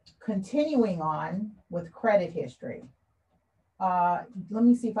continuing on with credit history. Let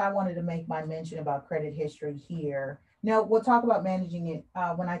me see if I wanted to make my mention about credit history here. No, we'll talk about managing it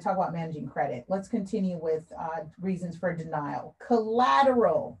when I talk about managing credit. Let's continue with reasons for denial.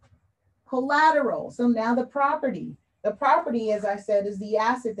 Collateral. So now the property. The property, as I said, is the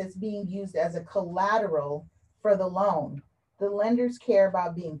asset that's being used as a collateral for the loan. The lenders care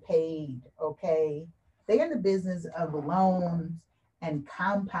about being paid, okay? They're in the business of loans and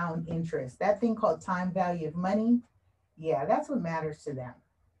compound interest. That thing called time value of money, yeah, that's what matters to them.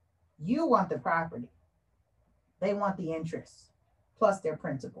 You want the property. They want the interest plus their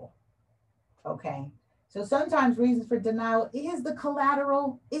principal, okay? So sometimes reasons for denial is the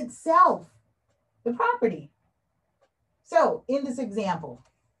collateral itself, the property. So in this example,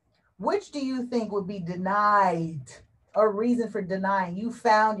 which do you think would be denied? A reason for denying? You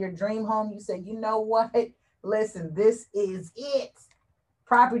found your dream home. You said, you know what? Listen, this is it.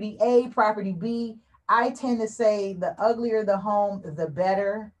 Property A, property B. I tend to say the uglier the home, the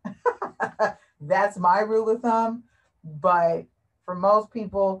better. That's my rule of thumb. But for most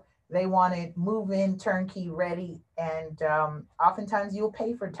people, they want it move-in, turnkey, ready. And oftentimes you'll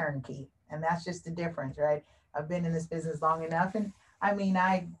pay for turnkey. And that's just the difference, right? I've been in this business long enough. And I mean,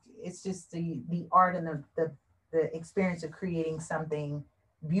 it's just the art and the experience of creating something,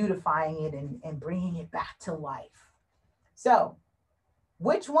 beautifying it and bringing it back to life. So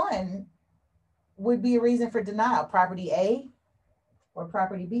which one would be a reason for denial? Property A or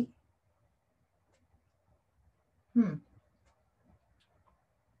property B?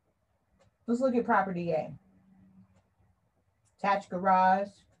 Let's look at property A. Attached garage,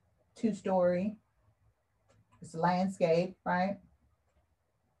 2-story. It's a landscape, right?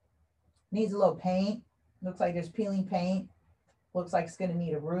 Needs a little paint. Looks like there's peeling paint. Looks like it's gonna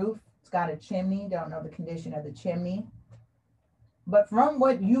need a roof. It's got a chimney. Don't know the condition of the chimney. But from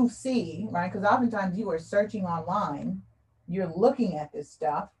what you see, right, because oftentimes you are searching online, you're looking at this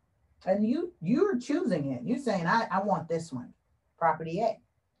stuff, and you're choosing it. You're saying, I want this one, property A.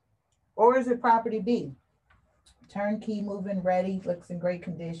 Or is it property B? Turnkey, move-in ready, looks in great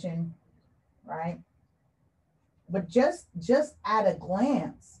condition, right? But just at a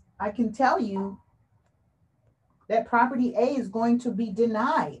glance, I can tell you that property A is going to be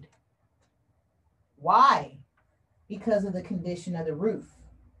denied. Why? Because of the condition of the roof.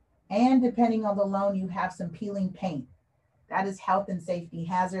 And depending on the loan, you have some peeling paint. That is health and safety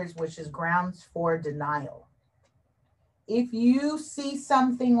hazards, which is grounds for denial. If you see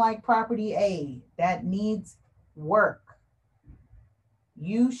something like property A that needs work,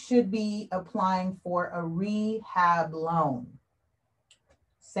 you should be applying for a rehab loan.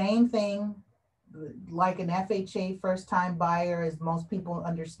 Same thing like an FHA first time buyer, as most people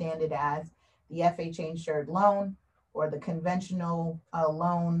understand it as, the FHA insured loan, or the conventional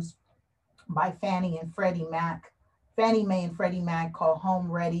loans by Fannie and Freddie Mac. Fannie Mae and Freddie Mac call Home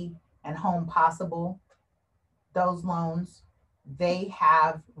Ready and Home Possible. Those loans, they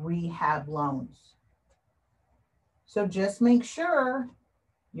have rehab loans. So just make sure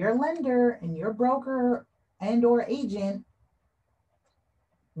your lender and your broker and or agent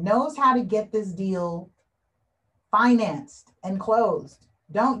knows how to get this deal financed and closed.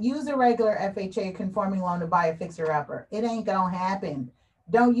 Don't use a regular FHA conforming loan to buy a fixer upper. It ain't gonna happen.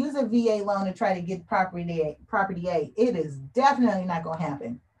 Don't use a VA loan to try to get property A. It is definitely not gonna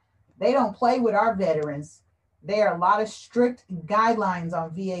happen. They don't play with our veterans. There are a lot of strict guidelines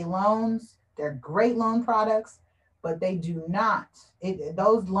on VA loans. They're great loan products, but they do not.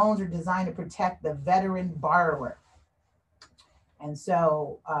 Those loans are designed to protect the veteran borrower. And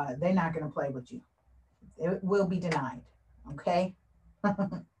so they're not going to play with you. It will be denied. Okay.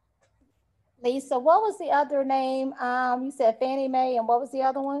 Lisa, what was the other name? You said Fannie Mae, and what was the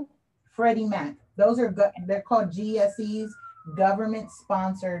other one? Freddie Mac. Those are they're called GSEs, government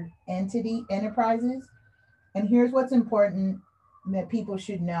sponsored enterprises. And here's what's important that people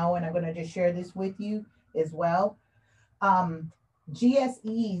should know, and I'm going to just share this with you as well.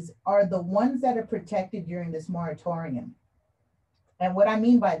 GSEs are the ones that are protected during this moratorium. And what I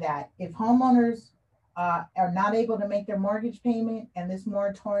mean by that, if homeowners are not able to make their mortgage payment, and this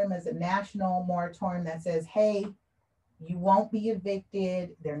moratorium is a national moratorium that says, hey, you won't be evicted,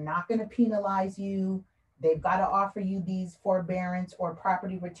 they're not going to penalize you, they've got to offer you these forbearance or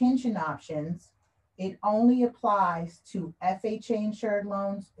property retention options, it only applies to FHA insured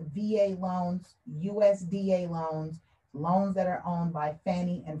loans, VA loans, USDA loans, loans that are owned by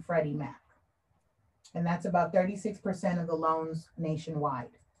Fannie and Freddie Mac. And that's about 36% of the loans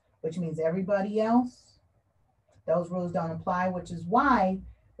nationwide, which means everybody else, those rules don't apply, which is why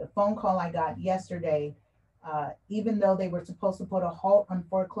the phone call I got yesterday, even though they were supposed to put a halt on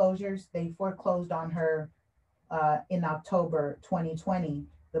foreclosures, they foreclosed on her in October 2020.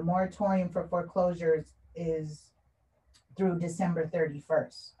 The moratorium for foreclosures is through December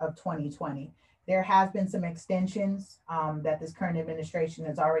 31st of 2020. There has been some extensions that this current administration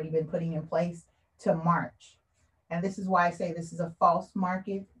has already been putting in place to March. And this is why I say this is a false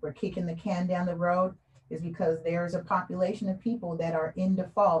market. We're kicking the can down the road, is because there's a population of people that are in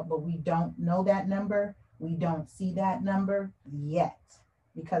default, but we don't know that number. We don't see that number yet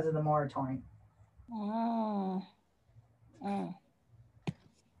because of the moratorium. Mm. Mm.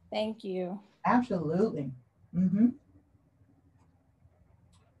 Thank you. Absolutely. Mm-hmm.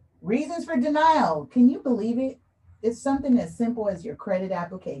 Reasons for denial. Can you believe it? It's something as simple as your credit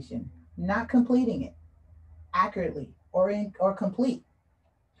application, not completing it accurately or complete.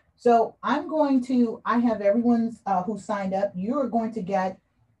 So I have everyone's who signed up. You are going to get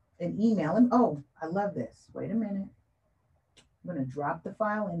an email. And oh, I love this. Wait a minute. I'm going to drop the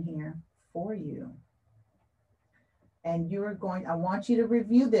file in here for you. And I want you to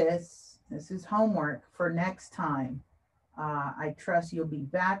review this. This is homework for next time. I trust you'll be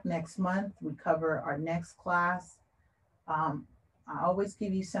back next month. We cover our next class. I always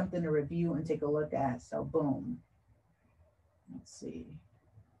give you something to review and take a look at. So boom. Let's see.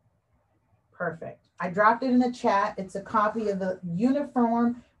 Perfect. I dropped it in the chat. It's a copy of the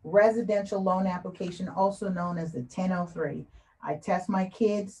Uniform Residential Loan Application, also known as the 1003. I test my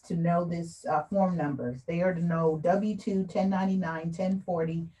kids to know this form numbers. They are to know W-2, 1099,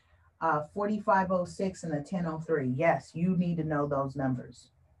 1040, 4506, and the 1003. Yes, you need to know those numbers.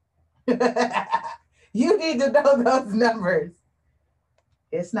 You need to know those numbers.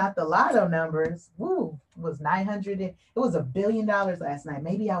 It's not the lotto numbers. Woo, it was 900. It was $1 billion last night.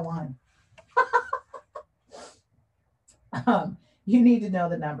 Maybe I won. You need to know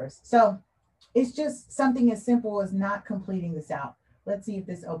the numbers. So it's just something as simple as not completing this out. Let's see if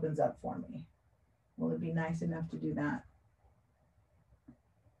this opens up for me. Will it be nice enough to do that?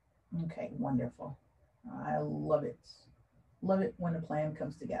 Okay, wonderful. I love it. Love it when a plan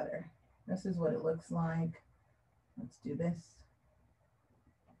comes together. This is what it looks like. Let's do this.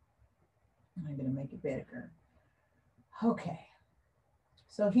 I'm going to make it bigger. Okay.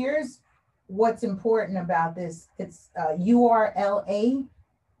 So here's what's important about this. It's URLA,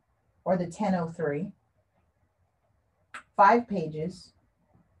 or the 1003, 5 pages,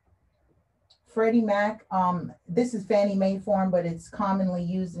 Freddie Mac, this is Fannie Mae form, but it's commonly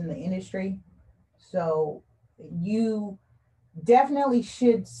used in the industry. So you definitely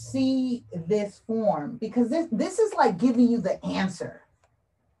should see this form because this is like giving you the answer.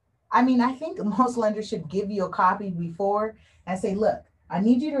 I mean, I think most lenders should give you a copy before and say, look, I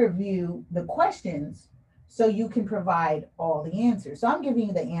need you to review the questions so you can provide all the answers. So I'm giving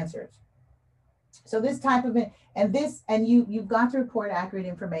you the answers. So this type of and you've got to report accurate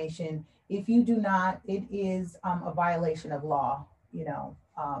information. If you do not, it is a violation of law. You know,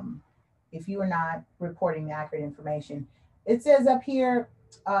 if you are not reporting the accurate information, it says up here,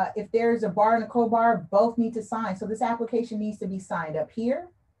 if there's a bar and a co-bar, both need to sign. So this application needs to be signed up here.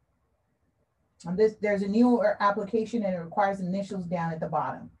 And there's a newer application and it requires initials down at the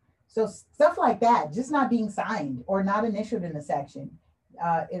bottom. So stuff like that, just not being signed or not initialed in the section,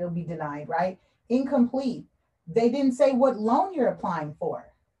 it'll be denied, right? Incomplete. They didn't say what loan you're applying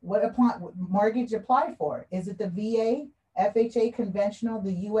for, what mortgage apply for. Is it the VA, FHA conventional,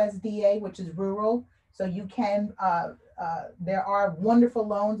 the USDA, which is rural? So you can, there are wonderful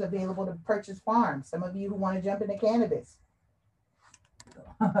loans available to purchase farms. Some of you who want to jump into cannabis,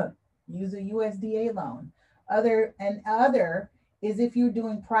 use a USDA loan. Other is if you're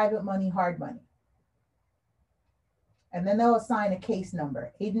doing private money, hard money. And then they'll assign a case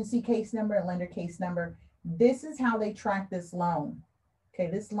number, agency case number, lender case number. This is how they track this loan. Okay,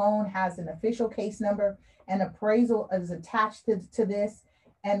 this loan has an official case number and appraisal is attached to this.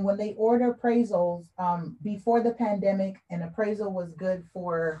 And when they order appraisals, before the pandemic, an appraisal was good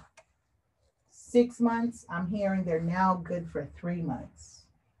for 6 months. I'm hearing they're now good for 3 months.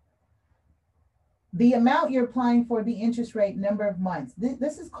 The amount you're applying for, the interest rate, number of months.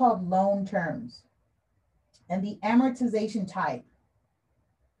 This is called loan terms. And the amortization type.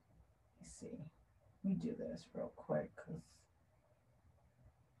 Let's see. Let me do this real quick.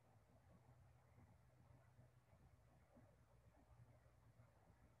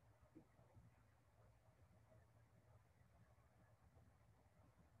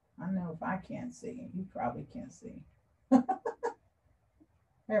 I know if I can't see, you probably can't see.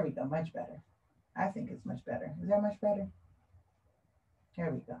 There we go, much better. I think it's much better. Is that much better?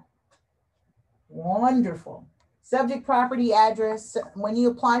 There we go. Wonderful. Subject property address. When you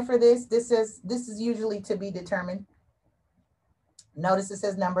apply for this, this is usually to be determined. Notice it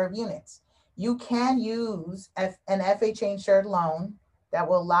says number of units. You can use an FHA insured loan that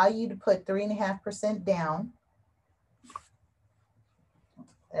will allow you to put 3.5% down.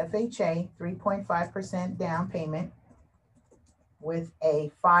 FHA, 3.5% down payment with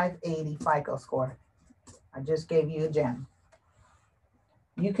a 580 FICO score. I just gave you a gem.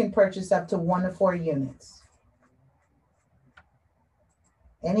 You can purchase up to 1 to 4 units.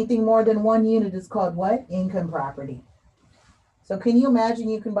 Anything more than 1 unit is called what? Income property. So can you imagine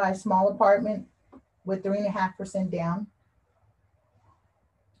you can buy a small apartment with 3.5% down?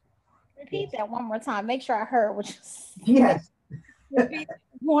 Repeat that one more time. Make sure I heard what you said. Yes. Repeat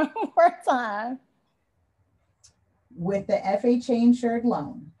one more time. With the FHA insured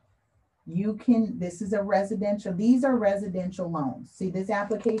loan, you can, this is a residential, these are residential loans. See, this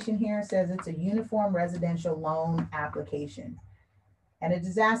application here says it's a uniform residential loan application. And it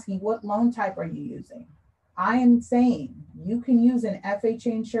is asking, what loan type are you using? I am saying you can use an FHA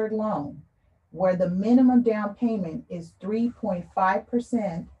insured loan where the minimum down payment is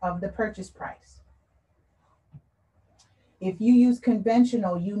 3.5% of the purchase price. If you use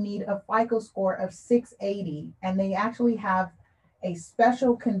conventional, you need a FICO score of 680, and they actually have a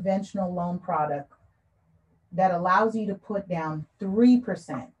special conventional loan product that allows you to put down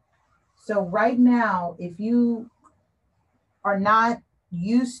 3%. So right now, if you are not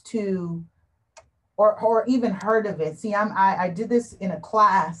used to or even heard of it, see, I did this in a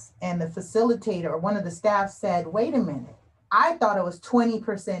class and the facilitator or one of the staff said, wait a minute, I thought it was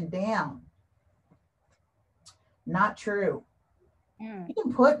 20% down. Not true. You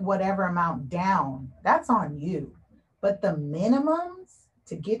can put whatever amount down, that's on you. But the minimums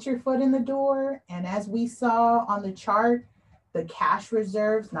to get your foot in the door, and as we saw on the chart, the cash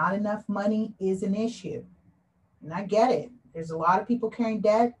reserves, not enough money is an issue. And I get it. There's a lot of people carrying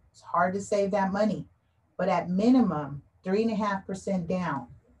debt. It's hard to save that money. But at minimum, 3.5% down.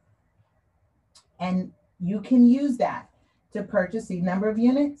 And you can use that to purchase the number of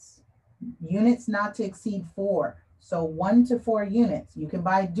units not to exceed 4. So 1 to 4 units. You can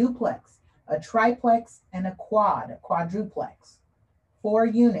buy a duplex, a triplex, and a quadruplex. 4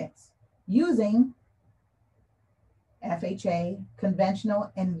 units using FHA,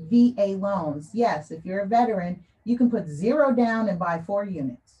 conventional, and VA loans. Yes, if you're a veteran, you can put 0 down and buy 4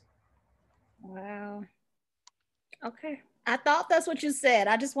 units. Wow. Okay. I thought that's what you said.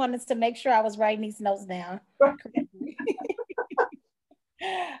 I just wanted to make sure I was writing these notes down correctly.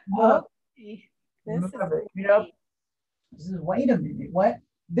 Look, Okay. This is love it. Yep. great. This is, wait a minute, what?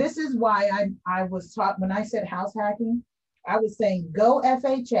 This is why I was taught when I said house hacking, I was saying go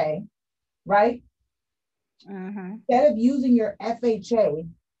FHA, right? Mm-hmm. Instead of using your FHA,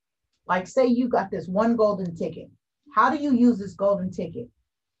 like say you got this one golden ticket. How do you use this golden ticket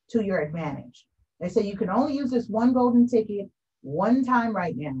to your advantage? They say you can only use this one golden ticket one time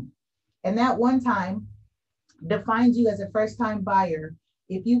right now. And that one time defines you as a first time buyer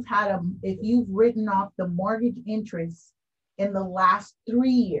if you've written off the mortgage interest in the last 3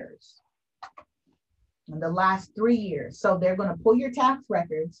 years. In the last 3 years. So they're going to pull your tax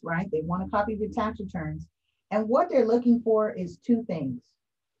records, right? They want a copy of your tax returns. And what they're looking for is two things.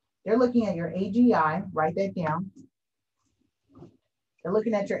 They're looking at your AGI, write that down. They're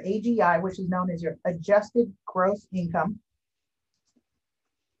looking at your AGI, which is known as your adjusted gross income.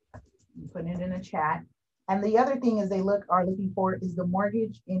 I'm putting it in a chat. And the other thing is they are looking for is the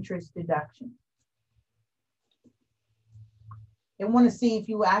mortgage interest deduction. They want to see if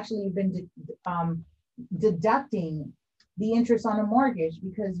you actually have been deducting the interest on a mortgage,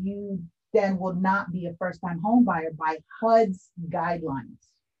 because you then will not be a first-time home buyer by HUD's guidelines.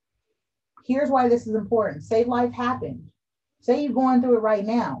 Here's why this is important. Say life happened. Say you're going through it right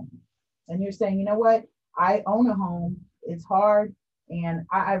now and you're saying, you know what? I own a home. It's hard. And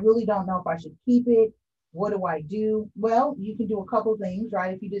I really don't know if I should keep it. What do I do? Well, you can do a couple things,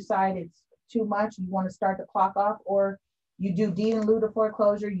 right? If you decide it's too much, you want to start the clock off, or you do deed in lieu to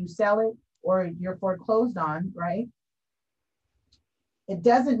foreclosure, you sell it, or you're foreclosed on, right? It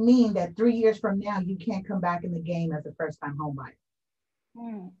doesn't mean that 3 years from now, you can't come back in the game as a first-time home buyer.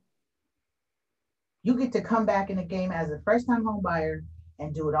 You get to come back in the game as a first-time home buyer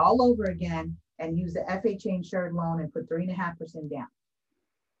and do it all over again and use the FHA insured loan and put 3.5% down.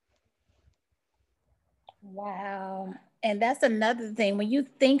 Wow. And that's another thing. When you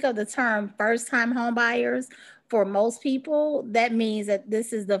think of the term first-time home buyers, for most people, that means that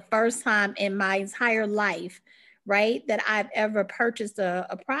this is the first time in my entire life, right, that I've ever purchased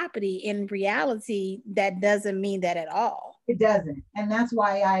a property. In reality, that doesn't mean that at all. It doesn't. And that's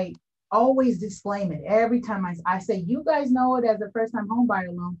why I always disclaim it every time I say, you guys know it as a first-time home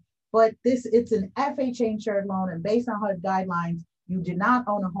buyer loan, but it's an FHA insured loan, and based on HUD guidelines, you did not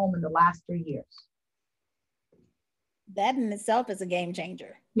own a home in the last 3 years. That in itself is a game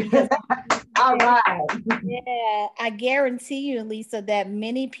changer. All right. Yeah, I guarantee you, Lisa, that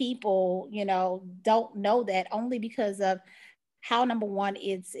many people, don't know that, only because of how, number one,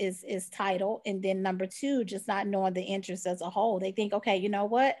 is title, and then number two, just not knowing the interest as a whole. They think, okay, you know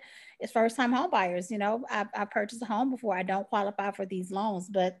what? It's first time home buyers. I purchased a home before. I don't qualify for these loans,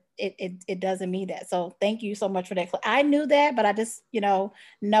 but it doesn't mean that. So thank you so much for that. I knew that, but I just, know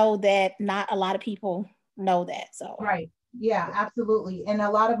that not a lot of people know that. So right. Yeah, absolutely. And a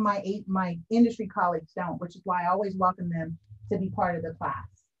lot of my industry colleagues don't, which is why I always welcome them to be part of the class.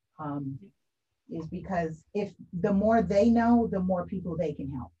 Is because if the more they know, the more people they can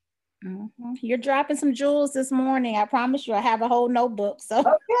help. Mm-hmm. You're dropping some jewels this morning. I promise you, I have a whole notebook. So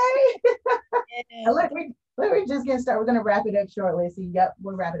okay. Yeah. let me just get started. We're going to wrap it up shortly. So yep,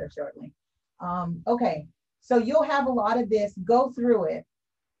 we'll wrap it up shortly. Okay, so you'll have a lot of this. Go through it.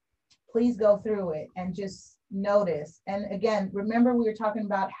 Please go through it and just notice. And again, remember we were talking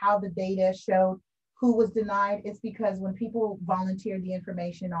about how the data showed who was denied. It's because when people volunteer the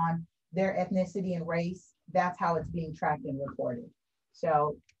information on their ethnicity and race, that's how it's being tracked and reported.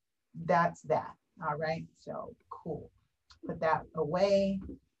 So that's that. All right, so cool. Put that away.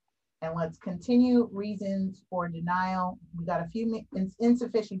 And let's continue. Reasons for denial. We got a few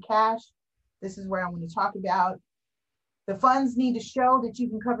insufficient cash. This is where I want to talk about. The funds need to show that you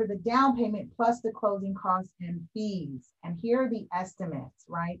can cover the down payment plus the closing costs and fees. And here are the estimates,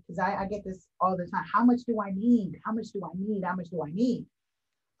 right? Because I get this all the time. How much do I need? How much do I need? How much do I need?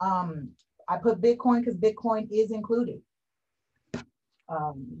 I put Bitcoin because Bitcoin is included.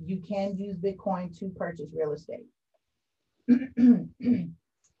 You can use Bitcoin to purchase real estate.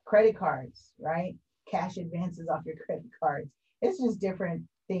 Credit cards, right? Cash advances off your credit cards. It's just different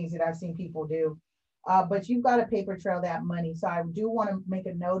things that I've seen people do. But you've got to paper trail that money. So I do want to make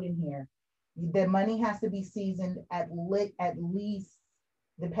a note in here. The money has to be seasoned at least,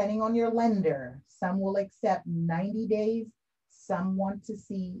 depending on your lender. Some will accept 90 days. Some want to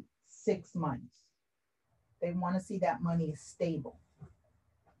see 6 months. They want to see that money is stable.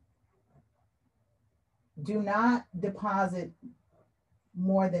 Do not deposit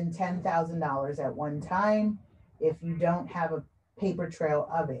more than $10,000 at one time if you don't have a paper trail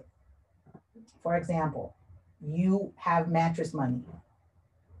of it. For example, you have mattress money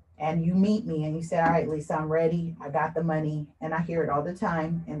and you meet me and you say, all right, Lisa, I'm ready. I got the money. And I hear it all the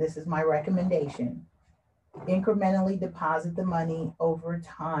time. And this is my recommendation. Incrementally deposit the money over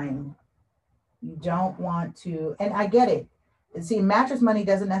time. You don't want to, and I get it. See, mattress money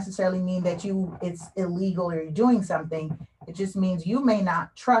doesn't necessarily mean that it's illegal or you're doing something. It just means you may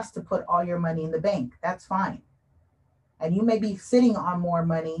not trust to put all your money in the bank. That's fine. And you may be sitting on more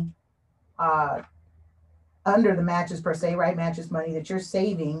money uh, under the mattress per se, right? Mattress money that you're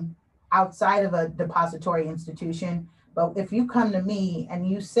saving outside of a depository institution. But if you come to me and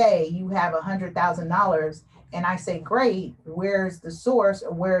you say you have $100,000 and I say, great, where's the source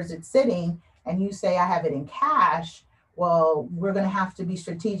or where is it sitting? And you say, I have it in cash. Well, we're going to have to be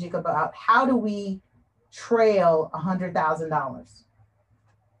strategic about how do we trail $100,000.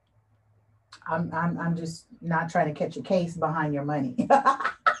 I'm just not trying to catch a case behind your money.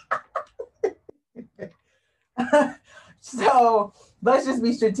 So let's just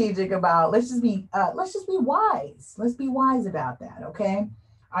be strategic about, let's just be wise. Let's be wise about that. Okay.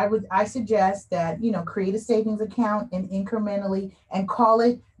 I suggest that, create a savings account and incrementally and call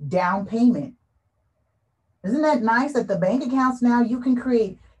it down payment. Isn't that nice that the bank accounts now you can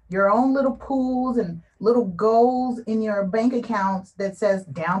create your own little pools and little goals in your bank accounts that says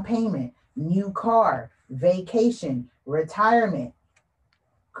down payment, new car, vacation, retirement.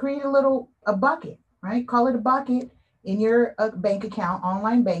 Create a bucket, right? Call it a bucket in your bank account,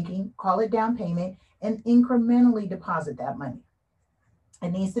 online banking, call it down payment, and incrementally deposit that money. It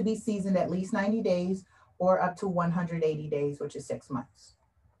needs to be seasoned at least 90 days or up to 180 days, which is 6 months.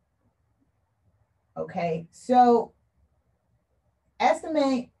 Okay, so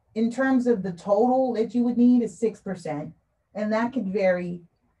estimate in terms of the total that you would need is 6%, and that could vary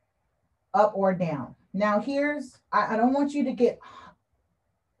up or down. Now I don't want you to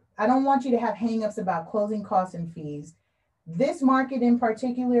have hangups about closing costs and fees. This market in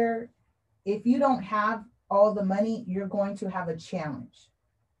particular, if you don't have all the money, you're going to have a challenge.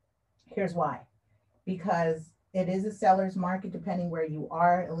 Here's why. Because it is a seller's market depending where you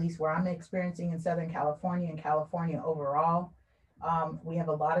are, at least where I'm experiencing in Southern California and California overall. We have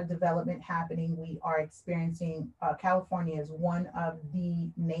a lot of development happening. We are experiencing, California is one of the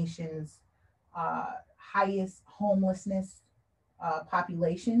nation's highest homelessness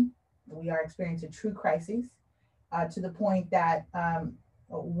population. We are experiencing true crisis to the point that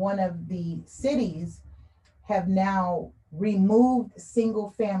one of the cities have now removed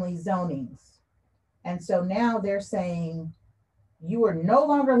single family zonings. And so now they're saying you are no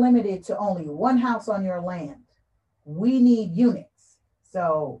longer limited to only one house on your land. We need units.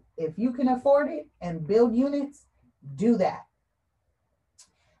 So if you can afford it and build units, do that.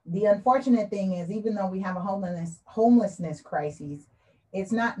 The unfortunate thing is, even though we have a homelessness crisis,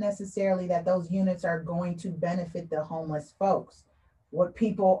 it's not necessarily that those units are going to benefit the homeless folks. What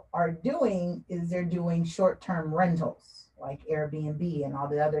people are doing is they're doing short-term rentals like Airbnb and all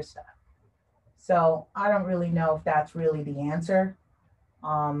the other stuff. So I don't really know if that's really the answer.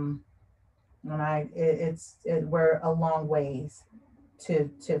 And we're a long ways to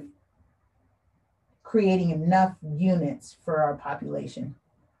creating enough units for our population.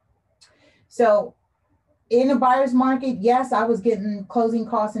 So in a buyer's market, yes, I was getting closing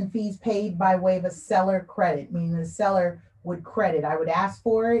costs and fees paid by way of a seller credit, meaning the seller would credit. I would ask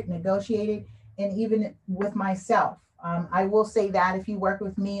for it, negotiate it, and even with myself. I will say that if you work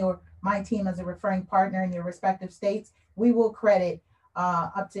with me or my team as a referring partner in your respective states, we will credit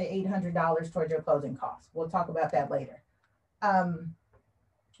up to $800 towards your closing costs. We'll talk about that later.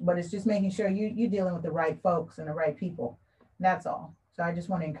 But it's just making sure you're dealing with the right folks and the right people. That's all. So I just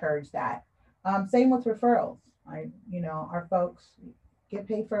want to encourage that. Same with referrals. Our folks get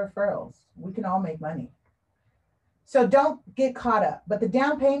paid for referrals. We can all make money. So don't get caught up. But the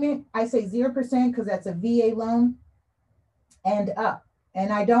down payment, I say 0% because that's a VA loan and up.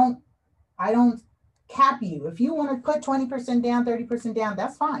 And I don't cap you. If you want to put 20% down, 30% down,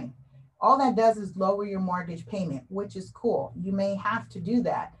 that's fine. All that does is lower your mortgage payment, which is cool. You may have to do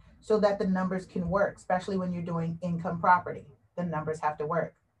that so that the numbers can work, especially when you're doing income property. The numbers have to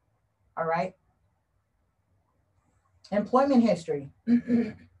work. All right. Employment history.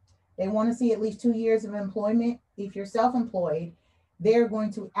 They want to see at least 2 years of employment. If you're self-employed, they're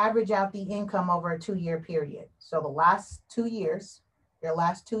going to average out the income over a 2-year period. So the last 2 years, your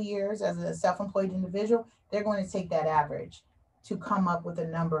last 2 years as a self-employed individual, they're going to take that average to come up with a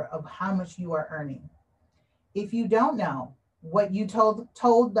number of how much you are earning. If you don't know what you told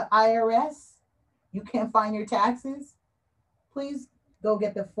the IRS, you can't find your taxes, please go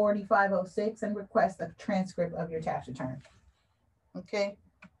get the 4506 and request a transcript of your tax return. Okay,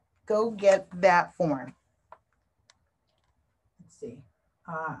 go get that form. see.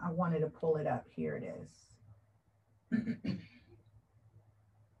 I wanted to pull it up. Here it is.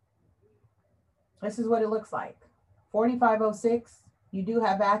 This is what it looks like. 4506, you do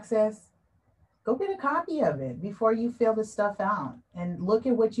have access. Go get a copy of it before you fill this stuff out and look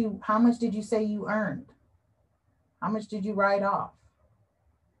at how much did you say you earned? How much did you write off?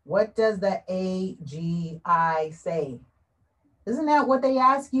 What does the AGI say? Isn't that what they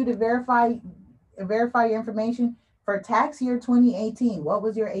ask you to verify your information? For tax year 2018, what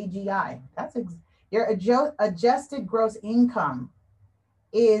was your AGI? Your adjusted gross income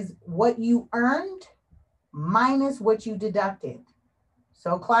is what you earned minus what you deducted.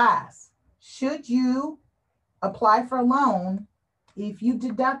 So class, should you apply for a loan if you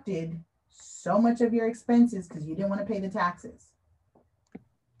deducted so much of your expenses because you didn't want to pay the taxes?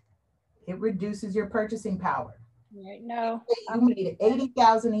 It reduces your purchasing power. Right. No. You made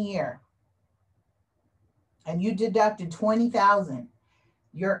 $80,000 a year and you deducted $20,000.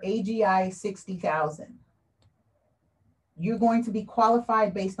 Your AGI is $60,000. You're going to be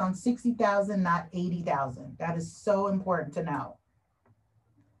qualified based on $60,000, not $80,000. That is so important to know.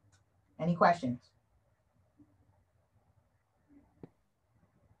 Any questions?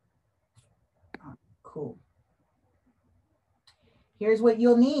 Cool. Here's what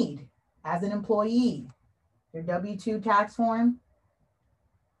you'll need as an employee. Your W-2 tax form.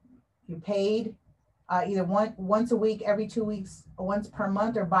 You're paid either once a week, every 2 weeks, once per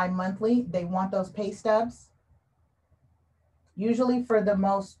month, or bi-monthly. They want those pay stubs. Usually for the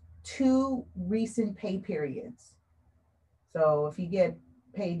most 2 recent pay periods. So if you get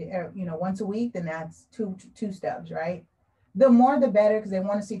paid, once a week, then that's two stubs, right? The more the better, because they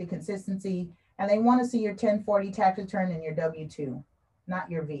want to see the consistency, and they want to see your 1040 tax return and your W-2, not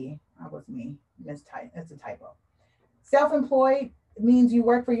your V. That was me, mistype. That's a typo. Self-employed means you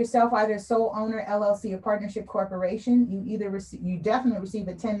work for yourself, either sole owner, LLC, or partnership corporation. You definitely receive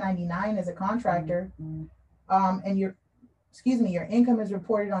a 1099 as a contractor, and your income is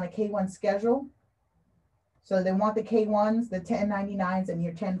reported on a K-1 schedule. So they want the K-1s, the 1099s, and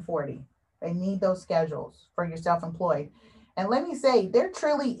your 1040. They need those schedules for your self-employed. And let me say, there's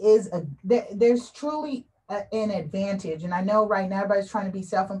truly an advantage. And I know right now everybody's trying to be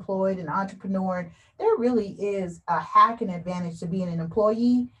self-employed and entrepreneur. There really is a hack and advantage to being an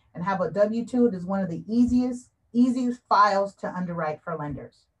employee and have a W-2. It is one of the easiest files to underwrite for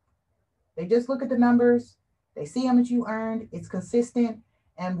lenders. They just look at the numbers. They see how much you earned. It's consistent.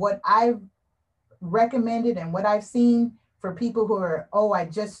 And what I've recommended and what I've seen for people who are, I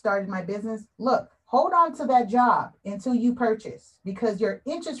just started my business, look, hold on to that job until you purchase, because your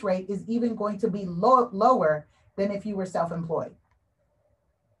interest rate is even going to be lower than if you were self-employed.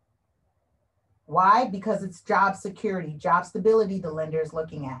 Why? Because it's job security, job stability the lender is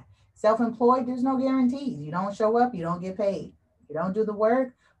looking at. Self-employed, there's no guarantees. You don't show up, you don't get paid. You don't do the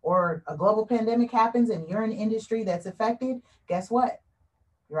work, or a global pandemic happens and you're in an industry that's affected, guess what?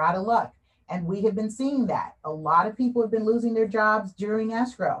 You're out of luck. And we have been seeing that. A lot of people have been losing their jobs during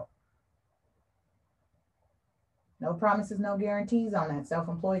escrow. No promises, no guarantees on that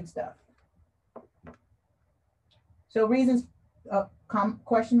self-employed stuff. So reasons,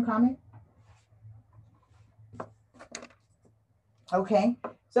 question, comment? Okay,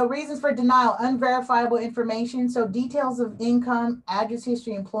 so reasons for denial: unverifiable information. So details of income, address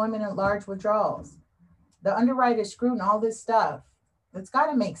history, employment, and large withdrawals. The underwriter screwing all this stuff. It's got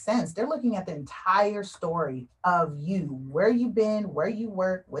to make sense. They're looking at the entire story of you, where you've been, where you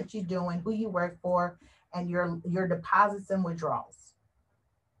work, what you're doing, who you work for, and your deposits and withdrawals.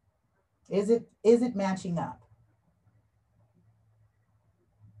 Is it matching up?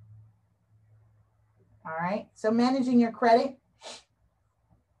 All right, so managing your credit.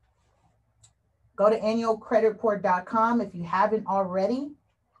 Go to annualcreditreport.com. If you haven't already,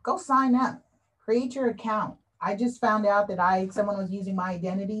 go sign up, create your account. I just found out that someone was using my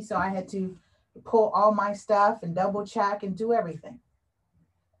identity, so I had to pull all my stuff and double check and do everything.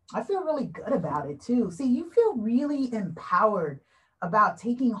 I feel really good about it too. See, you feel really empowered about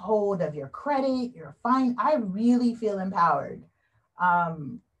taking hold of your credit, your fine. I really feel empowered.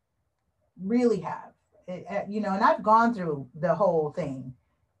 Really have. And I've gone through the whole thing.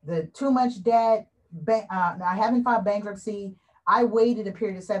 The too much debt, I haven't filed bankruptcy. I waited a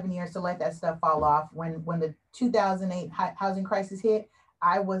period of 7 years to let that stuff fall off. When the 2008 housing crisis hit,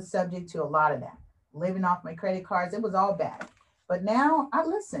 I was subject to a lot of that, living off my credit cards. It was all bad. But now I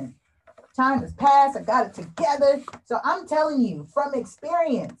listen. Time has passed. I got it together. So I'm telling you from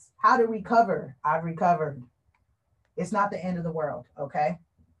experience how to recover. I've recovered. It's not the end of the world. Okay.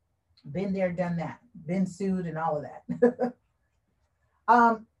 Been there, done that. Been sued and all of that.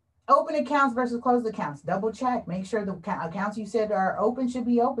 Open accounts versus closed accounts. Double check. Make sure the accounts you said are open should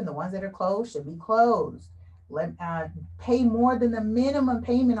be open. The ones that are closed should be closed. Let pay more than the minimum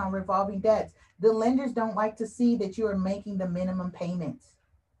payment on revolving debts. The lenders don't like to see that you are making the minimum payments.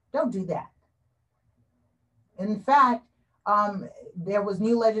 Don't do that. In fact, there was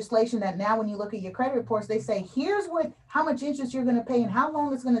new legislation that now when you look at your credit reports, they say, here's how much interest you're going to pay and how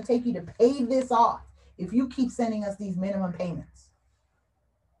long it's going to take you to pay this off if you keep sending us these minimum payments.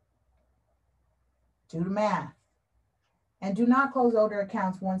 Do the math. And do not close older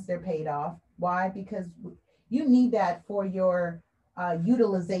accounts once they're paid off. Why? Because you need that for your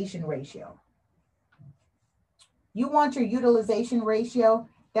utilization ratio. You want your utilization ratio.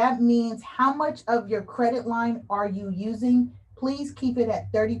 That means how much of your credit line are you using? Please keep it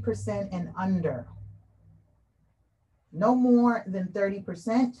at 30% and under. No more than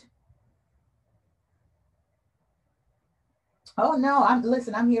 30%. Oh no,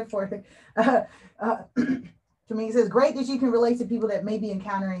 I'm here for it. To me, it says, great that you can relate to people that may be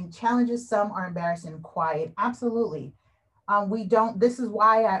encountering challenges. Some are embarrassed and quiet. Absolutely. This is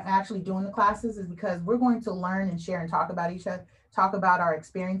why I'm actually doing the classes, is because we're going to learn and share and talk about each other, talk about our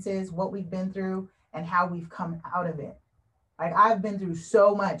experiences, what we've been through, and how we've come out of it. Like, I've been through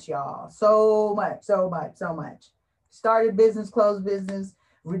so much, y'all. So much. Started business, closed business,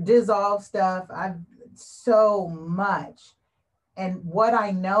 dissolved stuff. I've so much. And what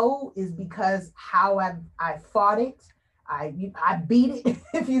I know is because how I fought it, I beat it,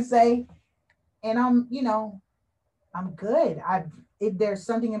 if you say, and I'm good. There's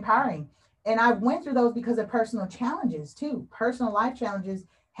something empowering, and I went through those because of personal challenges too. Personal life challenges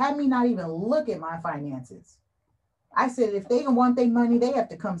had me not even look at my finances. I said, if they want their money, they have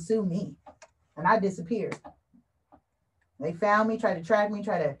to come sue me, and I disappeared. They found me, tried to track me,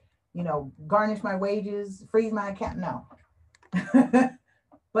 try to, garnish my wages, freeze my account. No.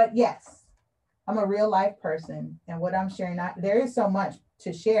 But yes, I'm a real life person, and what I'm sharing, there is so much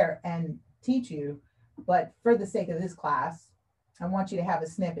to share and teach you, but for the sake of this class, I want you to have a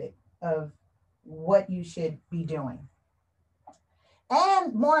snippet of what you should be doing.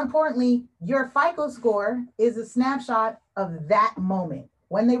 And more importantly, your FICO score is a snapshot of that moment.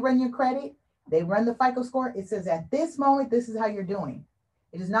 When they run your credit, they run the FICO score. It says at this moment, this is how you're doing.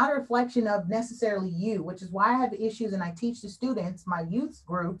 It is not a reflection of necessarily you, which is why I have issues and I teach the students, my youth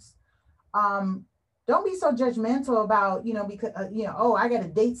groups. Don't be so judgmental about, because, oh, I got to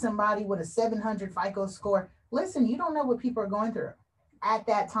date somebody with a 700 FICO score. Listen, you don't know what people are going through at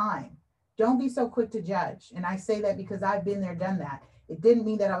that time. Don't be so quick to judge. And I say that because I've been there, done that. It didn't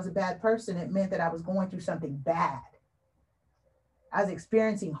mean that I was a bad person. It meant that I was going through something bad. I was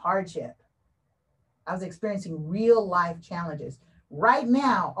experiencing hardship. I was experiencing real life challenges. Right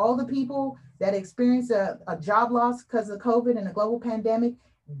now, all the people that experience a job loss because of COVID and a global pandemic,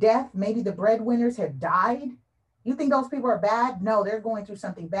 death, maybe the breadwinners have died. You think those people are bad? No, they're going through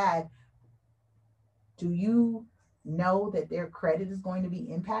something bad. Do you know that their credit is going to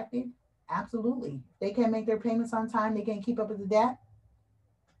be impacted? Absolutely. They can't make their payments on time. They can't keep up with the debt.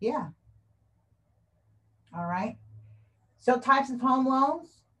 Yeah. All right. So types of home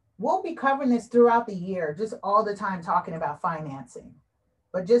loans. We'll be covering this throughout the year, just all the time talking about financing.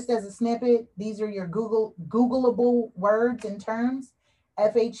 But just as a snippet, these are your Googleable words and terms.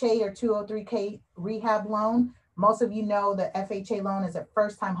 FHA or 203K rehab loan. Most of you know the FHA loan is a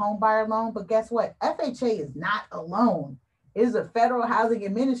first-time home buyer loan, but guess what? FHA is not a loan. It is a Federal Housing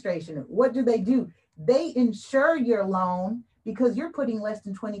Administration. What do? They insure your loan because you're putting less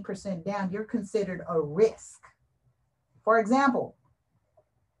than 20% down. You're considered a risk. For example,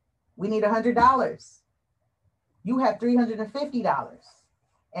 we need $100. You have $350,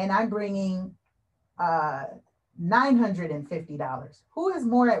 and I'm bringing $950. Who is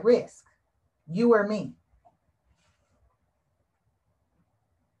more at risk, you or me?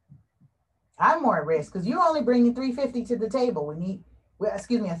 I'm more at risk because you're only bringing $350 to the table.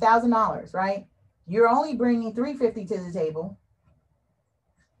 $1,000, right? You're only bringing $350 to the table.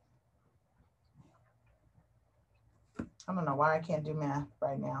 I don't know why I can't do math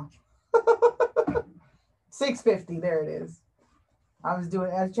right now. $650, there it is. I was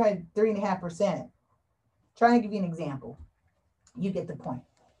trying 3.5%. Trying to give you an example. You get the point.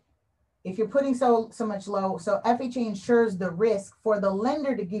 If you're putting so much low, so FHA insures the risk for the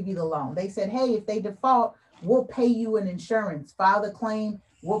lender to give you the loan. They said, hey, if they default, we'll pay you an insurance. File the claim,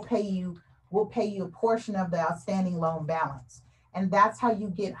 we'll pay you a portion of the outstanding loan balance. And that's how you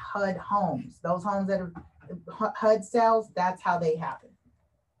get HUD homes. Those homes that are HUD sales, that's how they happen.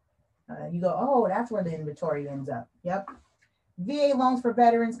 You go, oh, that's where the inventory ends up. Yep. VA loans for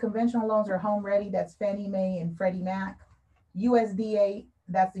veterans, conventional loans are home ready. That's Fannie Mae and Freddie Mac. USDA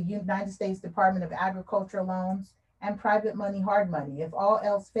That's the United States Department of Agriculture loans, and private money, hard money. If all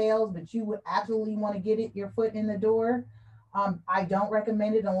else fails, but you would absolutely want to get your foot in the door, I don't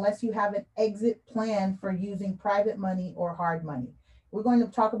recommend it unless you have an exit plan for using private money or hard money. We're going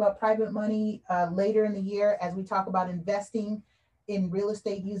to talk about private money later in the year as we talk about investing in real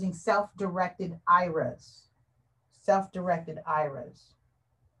estate using self-directed IRAs. Self-directed IRAs.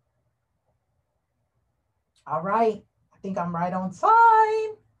 All right. I think I'm right on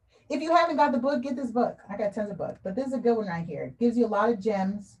time. If you haven't got the book, get this book. I got tons of books, but this is a good one right here. It gives you a lot of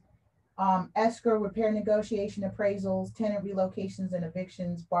gems. Escrow, repair, negotiation, appraisals, tenant relocations and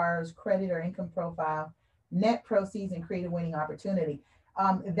evictions, borrowers, credit or income profile, net proceeds, and create a winning opportunity.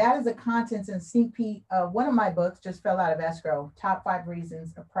 That is the contents and sneak peek of one of my books, just fell out of escrow, Top 5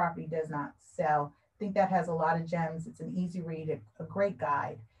 Reasons a Property Does Not Sell. I think that has a lot of gems. It's an easy read, a great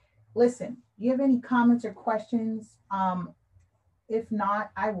guide. Listen, do you have any comments or questions? If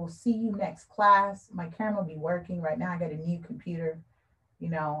not, I will see you next class. My camera will be working right now. I got a new computer. You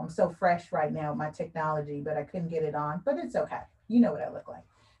know, I'm so fresh right now with my technology, but I couldn't get it on, but it's okay. You know what I look like.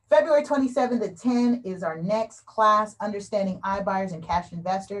 February 27th at 10 is our next class, Understanding iBuyers and Cash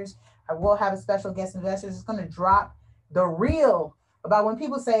Investors. I will have a special guest investor. It's going to drop the real about when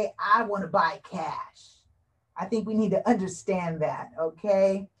people say, I want to buy cash. I think we need to understand that,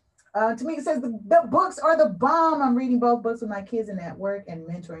 okay? Tamika says, the books are the bomb. I'm reading both books with my kids in that work and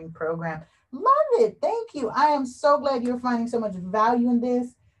mentoring program. Love it. Thank you. I am so glad you're finding so much value in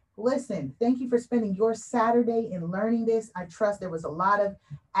this. Listen, thank you for spending your Saturday in learning this. I trust there was a lot of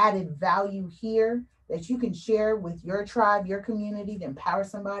added value here that you can share with your tribe, your community to empower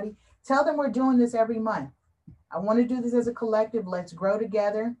somebody. Tell them we're doing this every month. I want to do this as a collective. Let's grow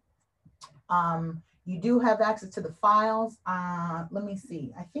together. You do have access to the files. Let me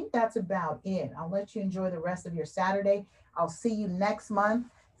see. I think that's about it. I'll let you enjoy the rest of your Saturday. I'll see you next month.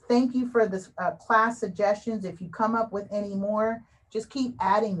 Thank you for this class suggestions. If you come up with any more, just keep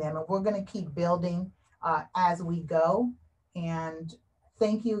adding them and we're going to keep building as we go. And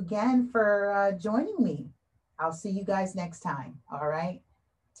thank you again for joining me. I'll see you guys next time. All right.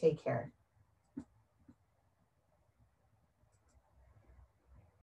 Take care.